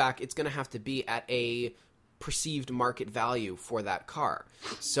buy back, it's going to have to be at a perceived market value for that car.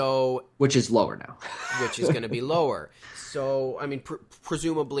 So Which is lower now. Which is going to be lower. So, I mean,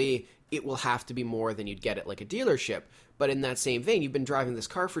 presumably it will have to be more than you'd get at like a dealership. But in that same vein, you've been driving this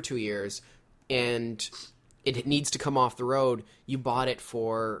car for 2 years and it needs to come off the road. You bought it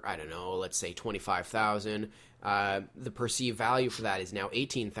for, I don't know, let's say $25,000. The perceived value for that is now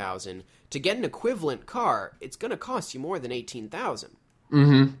 $18,000. To get an equivalent car, it's going to cost you more than $18,000.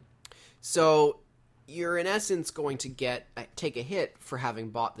 Mm-hmm. So you're in essence going to take a hit for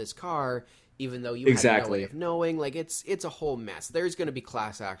having bought this car, even though you had no way of knowing. Like it's a whole mess. There's going to be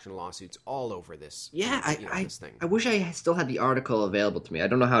class action lawsuits all over this. Yeah, this thing. I wish I still had the article available to me. I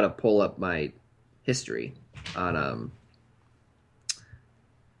don't know how to pull up my history on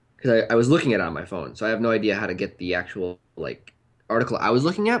because I was looking at it on my phone, so I have no idea how to get the actual like article I was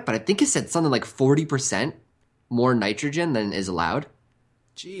looking at. But I think it said something like 40% more nitrogen than is allowed.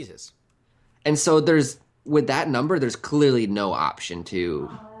 Jesus. And so with that number, there's clearly no option to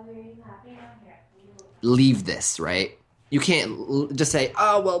leave this, right? You can't just say,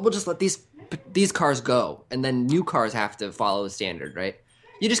 oh, well, we'll just let these cars go, and then new cars have to follow the standard, right?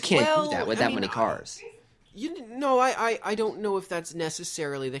 You just can't do that with that many cars. I don't know if that's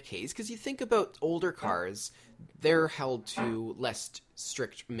necessarily the case, because you think about older cars, they're held to less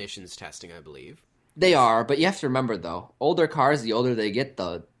strict emissions testing, I believe. They are, but you have to remember though, older cars, the older they get,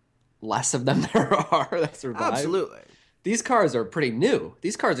 the less of them there are that survive. Absolutely. These cars are pretty new.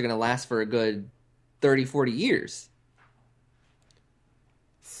 These cars are going to last for a good 30, 40 years.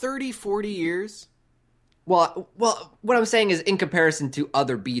 30, 40 years? Well, what I'm saying is in comparison to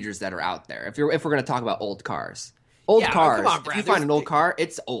other beaters that are out there. If we're going to talk about old cars. Old cars, come on, Brad. if you find an old car,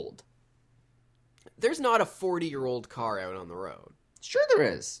 it's old. There's not a 40-year-old car out on the road. Sure there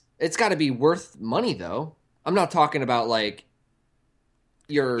is. It's got to be worth money though. I'm not talking about like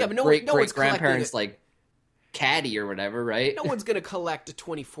your great grandparents like caddy or whatever, right? No one's gonna collect a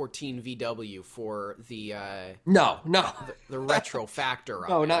 2014 VW for the no the retro factor.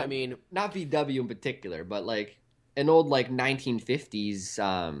 No, I mean, not VW in particular, but like an old like 1950s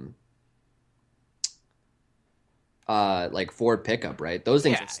like Ford pickup, right? Those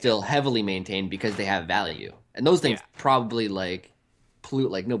things are still heavily maintained because they have value, and those things probably like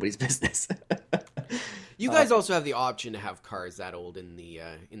pollute like nobody's business. You guys also have the option to have cars that old in the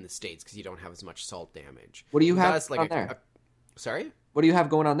States because you don't have as much salt damage. What do you have on there? Sorry? What do you have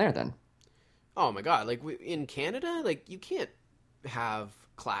going on there then? Oh my god! Like in Canada, like you can't have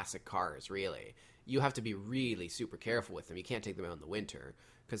classic cars really. You have to be really super careful with them. You can't take them out in the winter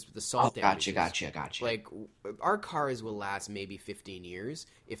because the salt damage. Gotcha. Like our cars will last maybe 15 years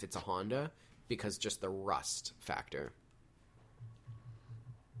if it's a Honda because just the rust factor.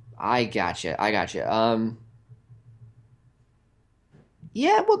 I gotcha.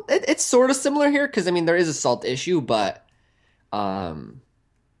 Yeah, well, it's sort of similar here because I mean there is a salt issue, but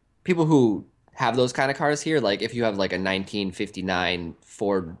people who have those kind of cars here, like if you have like a 1959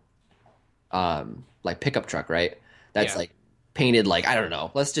 Ford like pickup truck, right? That's like painted like I don't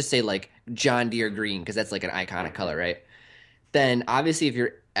know, let's just say like John Deere green because that's like an iconic color, right? Then obviously if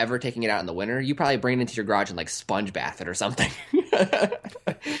you're ever taking it out in the winter, you probably bring it into your garage and like sponge bath it or something.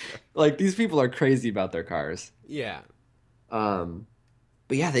 Like these people are crazy about their cars. Yeah. But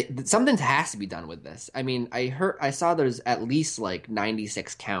yeah, something has to be done with this. I mean, I saw there's at least like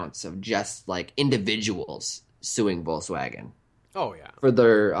 96 counts of just like individuals suing Volkswagen. Oh yeah. For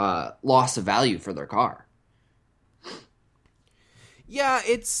their loss of value for their car. Yeah,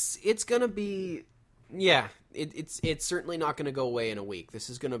 it's gonna be. Yeah, it's certainly not going to go away in a week. This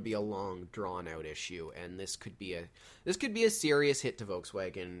is going to be a long, drawn out issue, and this could be a serious hit to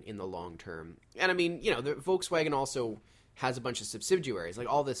Volkswagen in the long term. And I mean, the Volkswagen also has a bunch of subsidiaries. Like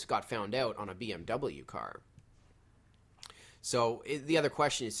all this got found out on a BMW car. So the other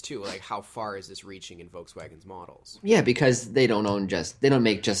question is too, like how far is this reaching in Volkswagen's models? Yeah, because they don't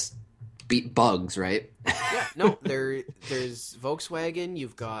make just beat bugs, right? Yeah, no. There's Volkswagen.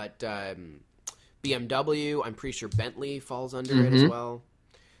 You've got BMW. I'm pretty sure Bentley falls under it as well.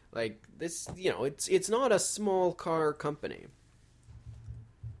 Like this, it's not a small car company.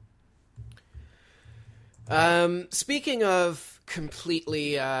 Speaking of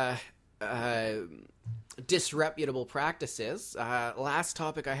completely disreputable practices, last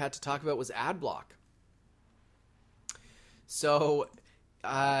topic I had to talk about was ad block. So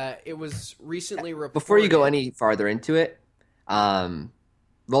it was recently reported. Before you go any farther into it,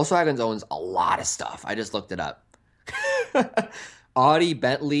 Volkswagen owns a lot of stuff. I just looked it up. Audi,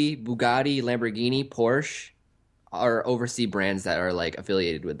 Bentley, Bugatti, Lamborghini, Porsche are overseas brands that are like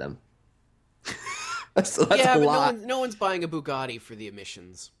affiliated with them. So that's a lot. No one's buying a Bugatti for the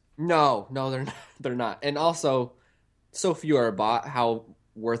emissions. No, they're not. And also, so few are bought. How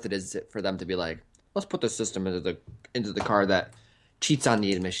worth it is it for them to be like, let's put the system into the car that cheats on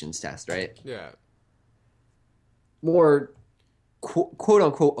the emissions test, right? Yeah. More quote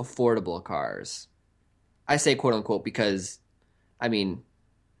unquote affordable cars. I say quote unquote because, I mean,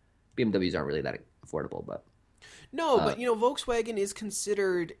 BMWs aren't really that affordable, but. No, but Volkswagen is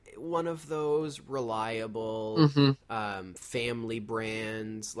considered one of those reliable family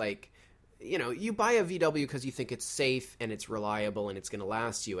brands. Like, you buy a VW because you think it's safe and it's reliable and it's going to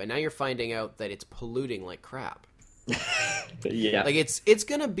last you, and now you're finding out that it's polluting like crap. Yeah, like it's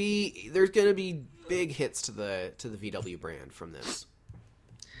going to be there's going to be big hits to the VW brand from this.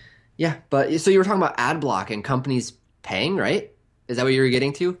 Yeah, but so you were talking about ad block and companies paying, right? Is that what you were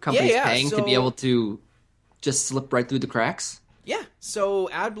getting to? Companies paying to be able to just slip right through the cracks? Yeah. So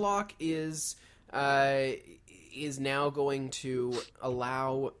ad block is now going to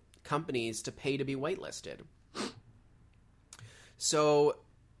allow companies to pay to be whitelisted. So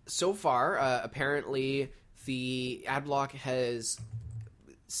far, apparently the ad block has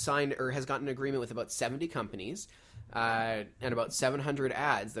signed or has gotten an agreement with about 70 companies and about 700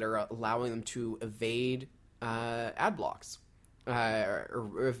 ads that are allowing them to evade ad blocks.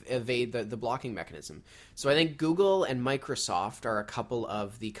 Or evade the blocking mechanism. So I think Google and Microsoft are a couple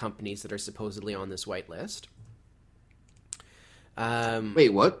of the companies that are supposedly on this whitelist. Wait,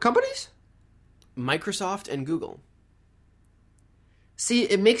 what companies? Microsoft and Google. See,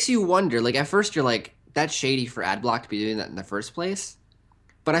 it makes you wonder. Like at first, you're like, "That's shady for AdBlock to be doing that in the first place."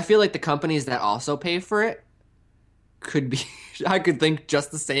 But I feel like the companies that also pay for it could be. I could think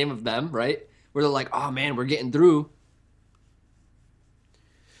just the same of them, right? Where they're like, "Oh man, we're getting through."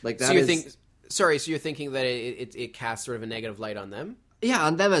 Like So that is. so you're thinking that it casts sort of a negative light on them? Yeah,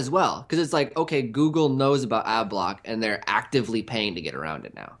 on them as well. Because it's like, okay, Google knows about AdBlock and they're actively paying to get around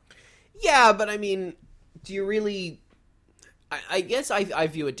it now. Yeah, but I mean, do you really? I guess I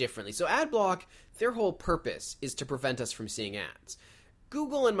view it differently. So AdBlock, their whole purpose is to prevent us from seeing ads.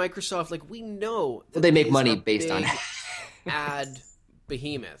 Google and Microsoft, like we know that They make these money are based on big ad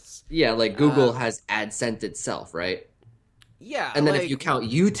behemoths. Yeah, like Google has AdSense itself, right? Yeah, And then if like you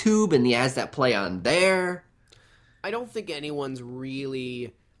count YouTube and the ads that play on there, I don't think anyone's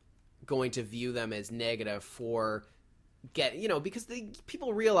really going to view them as negative for because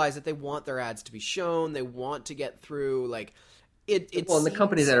people realize that they want their ads to be shown, they want to get through like it well, and the seems,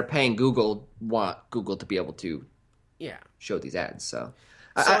 companies that are paying Google want Google to be able to yeah. show these ads. So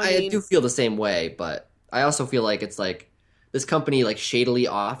So I do feel the same way, but I also feel like it's like this company like shadily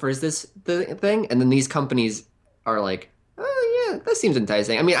offers the thing, and then these companies are like, oh yeah, that seems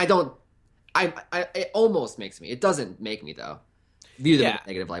enticing. I mean, I don't. It almost makes me. It doesn't make me though. View them in Yeah. a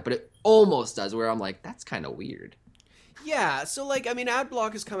negative light, but it almost does. Where I'm like, that's kind of weird. Yeah, so like I mean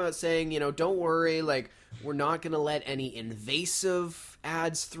AdBlock has come out saying, don't worry, like we're not going to let any invasive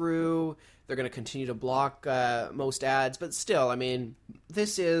ads through. They're going to continue to block most ads, but still, I mean,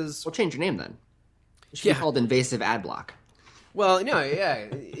 this is Well, change your name then. It should be called Invasive Ad Block. well, no, yeah,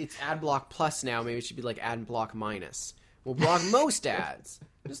 it's AdBlock Plus now. Maybe it should be like AdBlock Minus. We'll block most ads,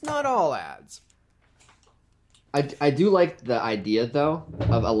 just not all ads. I do like the idea though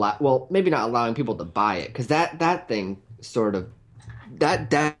of well, maybe not allowing people to buy it, because that thing sort of that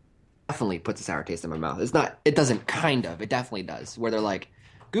definitely puts a sour taste in my mouth. It doesn't kind of, it definitely does, where they're like,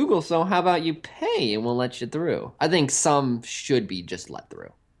 Google, so how about you pay and we'll let you through. I think some should be just let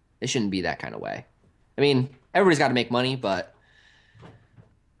through. It shouldn't be that kind of way. I mean, everybody's got to make money, but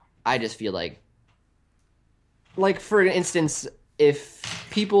I just feel like for instance, if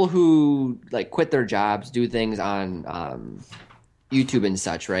people who like quit their jobs do things on YouTube and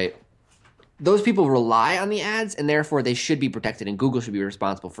such, right? Those people rely on the ads, and therefore they should be protected, and Google should be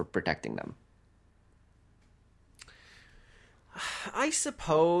responsible for protecting them. I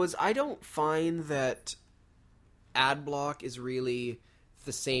suppose I don't find that AdBlock is really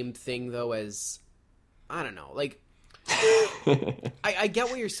the same thing though as I don't know, like I get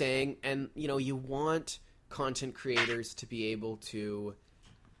what you're saying, and you want content creators to be able to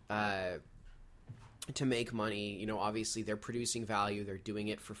make money. Obviously they're producing value, they're doing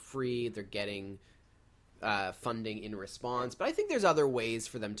it for free, they're getting funding in response, but I think there's other ways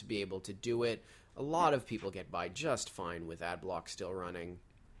for them to be able to do it. A lot of people get by just fine with AdBlock still running.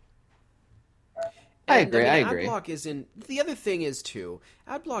 I agree. AdBlock isn't. The other thing is too,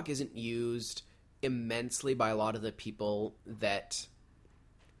 AdBlock isn't used immensely by a lot of the people that.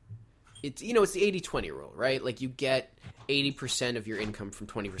 It's it's the 80-20 rule, right? Like you get 80% of your income from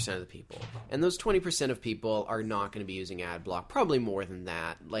 20% of the people, and those 20% of people are not going to be using AdBlock. Probably more than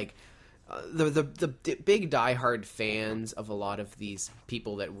that. Like the big diehard fans of a lot of these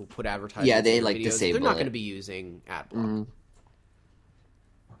people that will put advertisements. Yeah, they in their like videos, disable they're not it. going to be using AdBlock.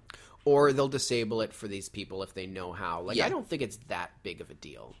 Or they'll disable it for these people if they know how. Like, Yeah. I don't think it's that big of a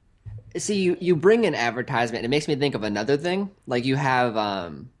deal. See, you bring an advertisement, and it makes me think of another thing. Like you have,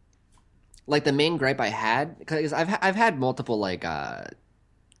 like the main gripe I had, because I've had multiple like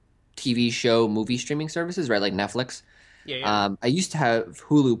TV show movie streaming services, right? Like Netflix. Yeah. I used to have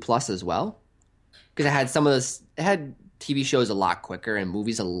Hulu Plus as well, because it had some of this. It had TV shows a lot quicker and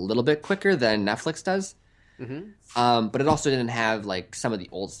movies a little bit quicker than Netflix does. But it also didn't have like some of the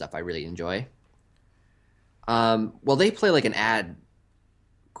old stuff I really enjoy. Well, they play like an ad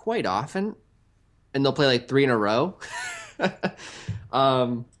quite often, and they'll play like 3 in a row.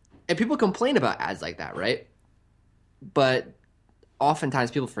 And people complain about ads like that, right? But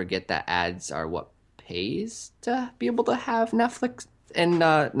oftentimes people forget that ads are what pays to be able to have Netflix and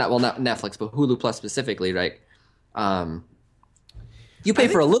not Netflix, but Hulu Plus specifically, right? You pay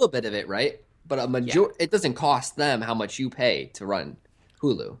for a little bit of it, right? But it doesn't cost them how much you pay to run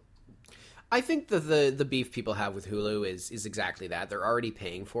Hulu. I think the beef people have with Hulu is exactly that. They're already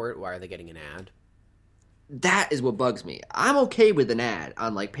paying for it. Why are they getting an ad? That is what bugs me. I'm okay with an ad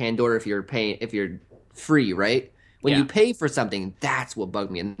on like Pandora if you're free, right? When Yeah. you pay for something, that's what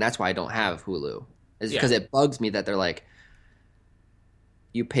bugged me, and that's why I don't have Hulu. Is Yeah. because it bugs me that they're like,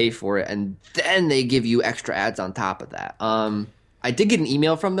 you pay for it, and then they give you extra ads on top of that. I did get an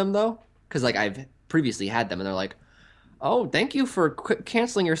email from them though, because like I've previously had them, and they're like, "Oh, thank you for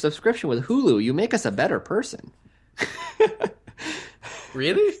canceling your subscription with Hulu. You make us a better person."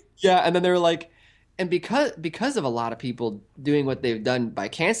 Really? Yeah, and then they were like, and because of a lot of people doing what they've done by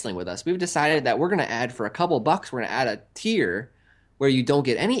canceling with us, we've decided that we're gonna add for a couple bucks. We're gonna add a tier where you don't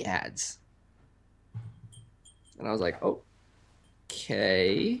get any ads. And I was like, oh,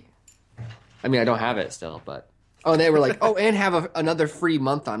 okay. I mean, I don't have it still, but oh, and they were like, oh, and have another free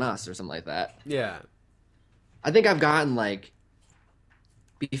month on us or something like that. Yeah. I think I've gotten like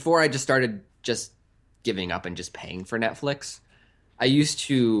before I just started just giving up and just paying for Netflix. I used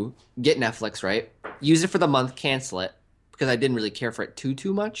to get Netflix, right? Use it for the month, cancel it because I didn't really care for it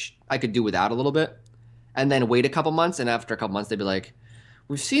too much. I could do without a little bit, and then wait a couple months, and after a couple months, they'd be like,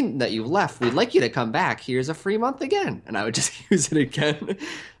 "We've seen that you've left. We'd like you to come back. Here's a free month again," and I would just use it again.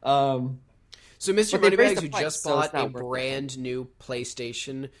 So Mr. But they raised Moneybags, the who price, just so it's bought not a worth it. brand new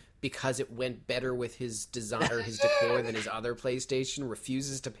PlayStation because it went better with his design or his decor than his other PlayStation,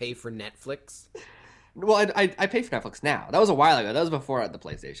 refuses to pay for Netflix. Well, I pay for Netflix now. That was a while ago. That was before I had the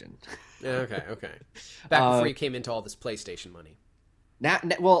PlayStation. Okay. Back before you came into all this PlayStation money.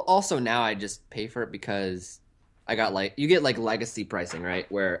 Well, also now I just pay for it because I got like you get like legacy pricing, right?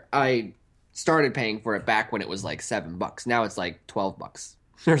 Where I started paying for it back when it was like $7. Now it's like $12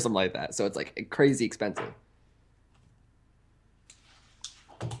 or something like that. So it's like crazy expensive.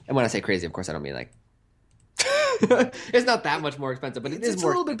 And when I say crazy, of course I don't mean like it's not that much more expensive, but It's is a more.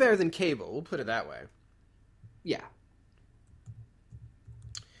 little bit better than cable. We'll put it that way. Yeah,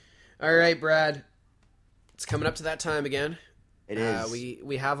 All right, Brad. It's coming up to that time again. it is.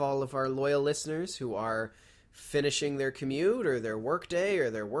 We have all of our loyal listeners who are finishing their commute or their work day or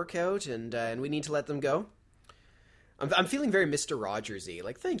their workout, and we need to let them go. I'm feeling very Mr. Rogers-y.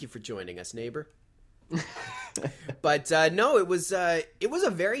 Like, thank you for joining us, neighbor. But no, it was a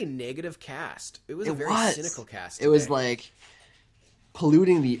very negative cast. It was a very cynical cast. It was today. like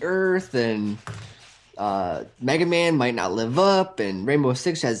polluting the earth, and Mega Man might not live up, and Rainbow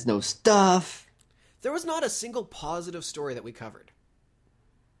Six has no stuff. There was not a single positive story that we covered.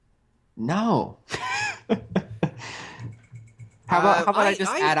 No. How about I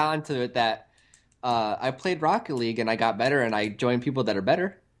just add on to it that I played Rocket League and I got better, and I joined people that are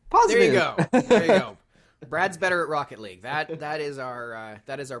better. Positive. There you go. There you go. Brad's better at Rocket League. That is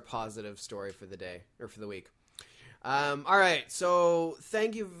our positive story for the day or for the week. All right. So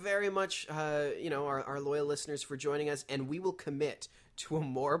thank you very much, our loyal listeners for joining us, and we will commit to a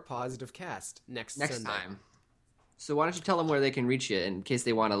more positive cast next Sunday. time. So why don't you tell them where they can reach you in case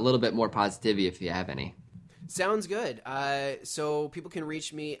they want a little bit more positivity if you have any. Sounds good. So people can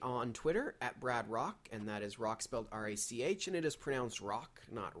reach me on Twitter at BradRock, and that is rock spelled R-A-C-H, and it is pronounced rock,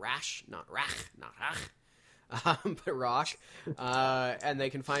 not rash, not rach, not rach, but rock. And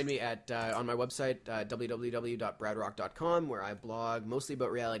they can find me at on my website, www.bradrock.com, where I blog mostly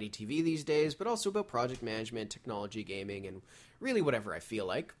about reality TV these days, but also about project management, technology, gaming, and really whatever I feel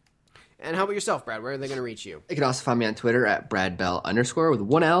like. And how about yourself, Brad? Where are they going to reach you? They can also find me on Twitter at BradBell_ with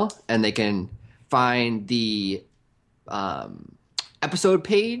one L, and they can find the episode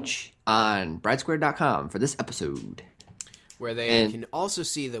page on BradSquared.com for this episode. Where they can also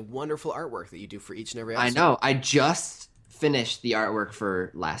see the wonderful artwork that you do for each and every episode. I know. I just finished the artwork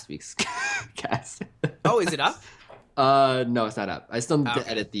for last week's cast. Oh, is it up? No, it's not up. I still need to Okay.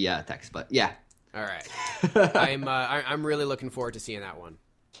 edit the text, but yeah. All right. I'm really looking forward to seeing that one.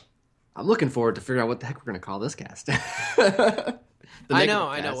 I'm looking forward to figuring out what the heck we're going to call this cast. I know.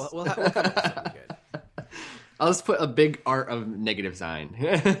 We'll come up with something good. I'll just put a big art of negative sign.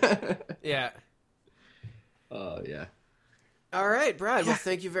 Yeah. Oh, yeah. All right, Brad. Well,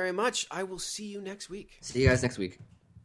 thank you very much. I will see you next week. See you guys next week.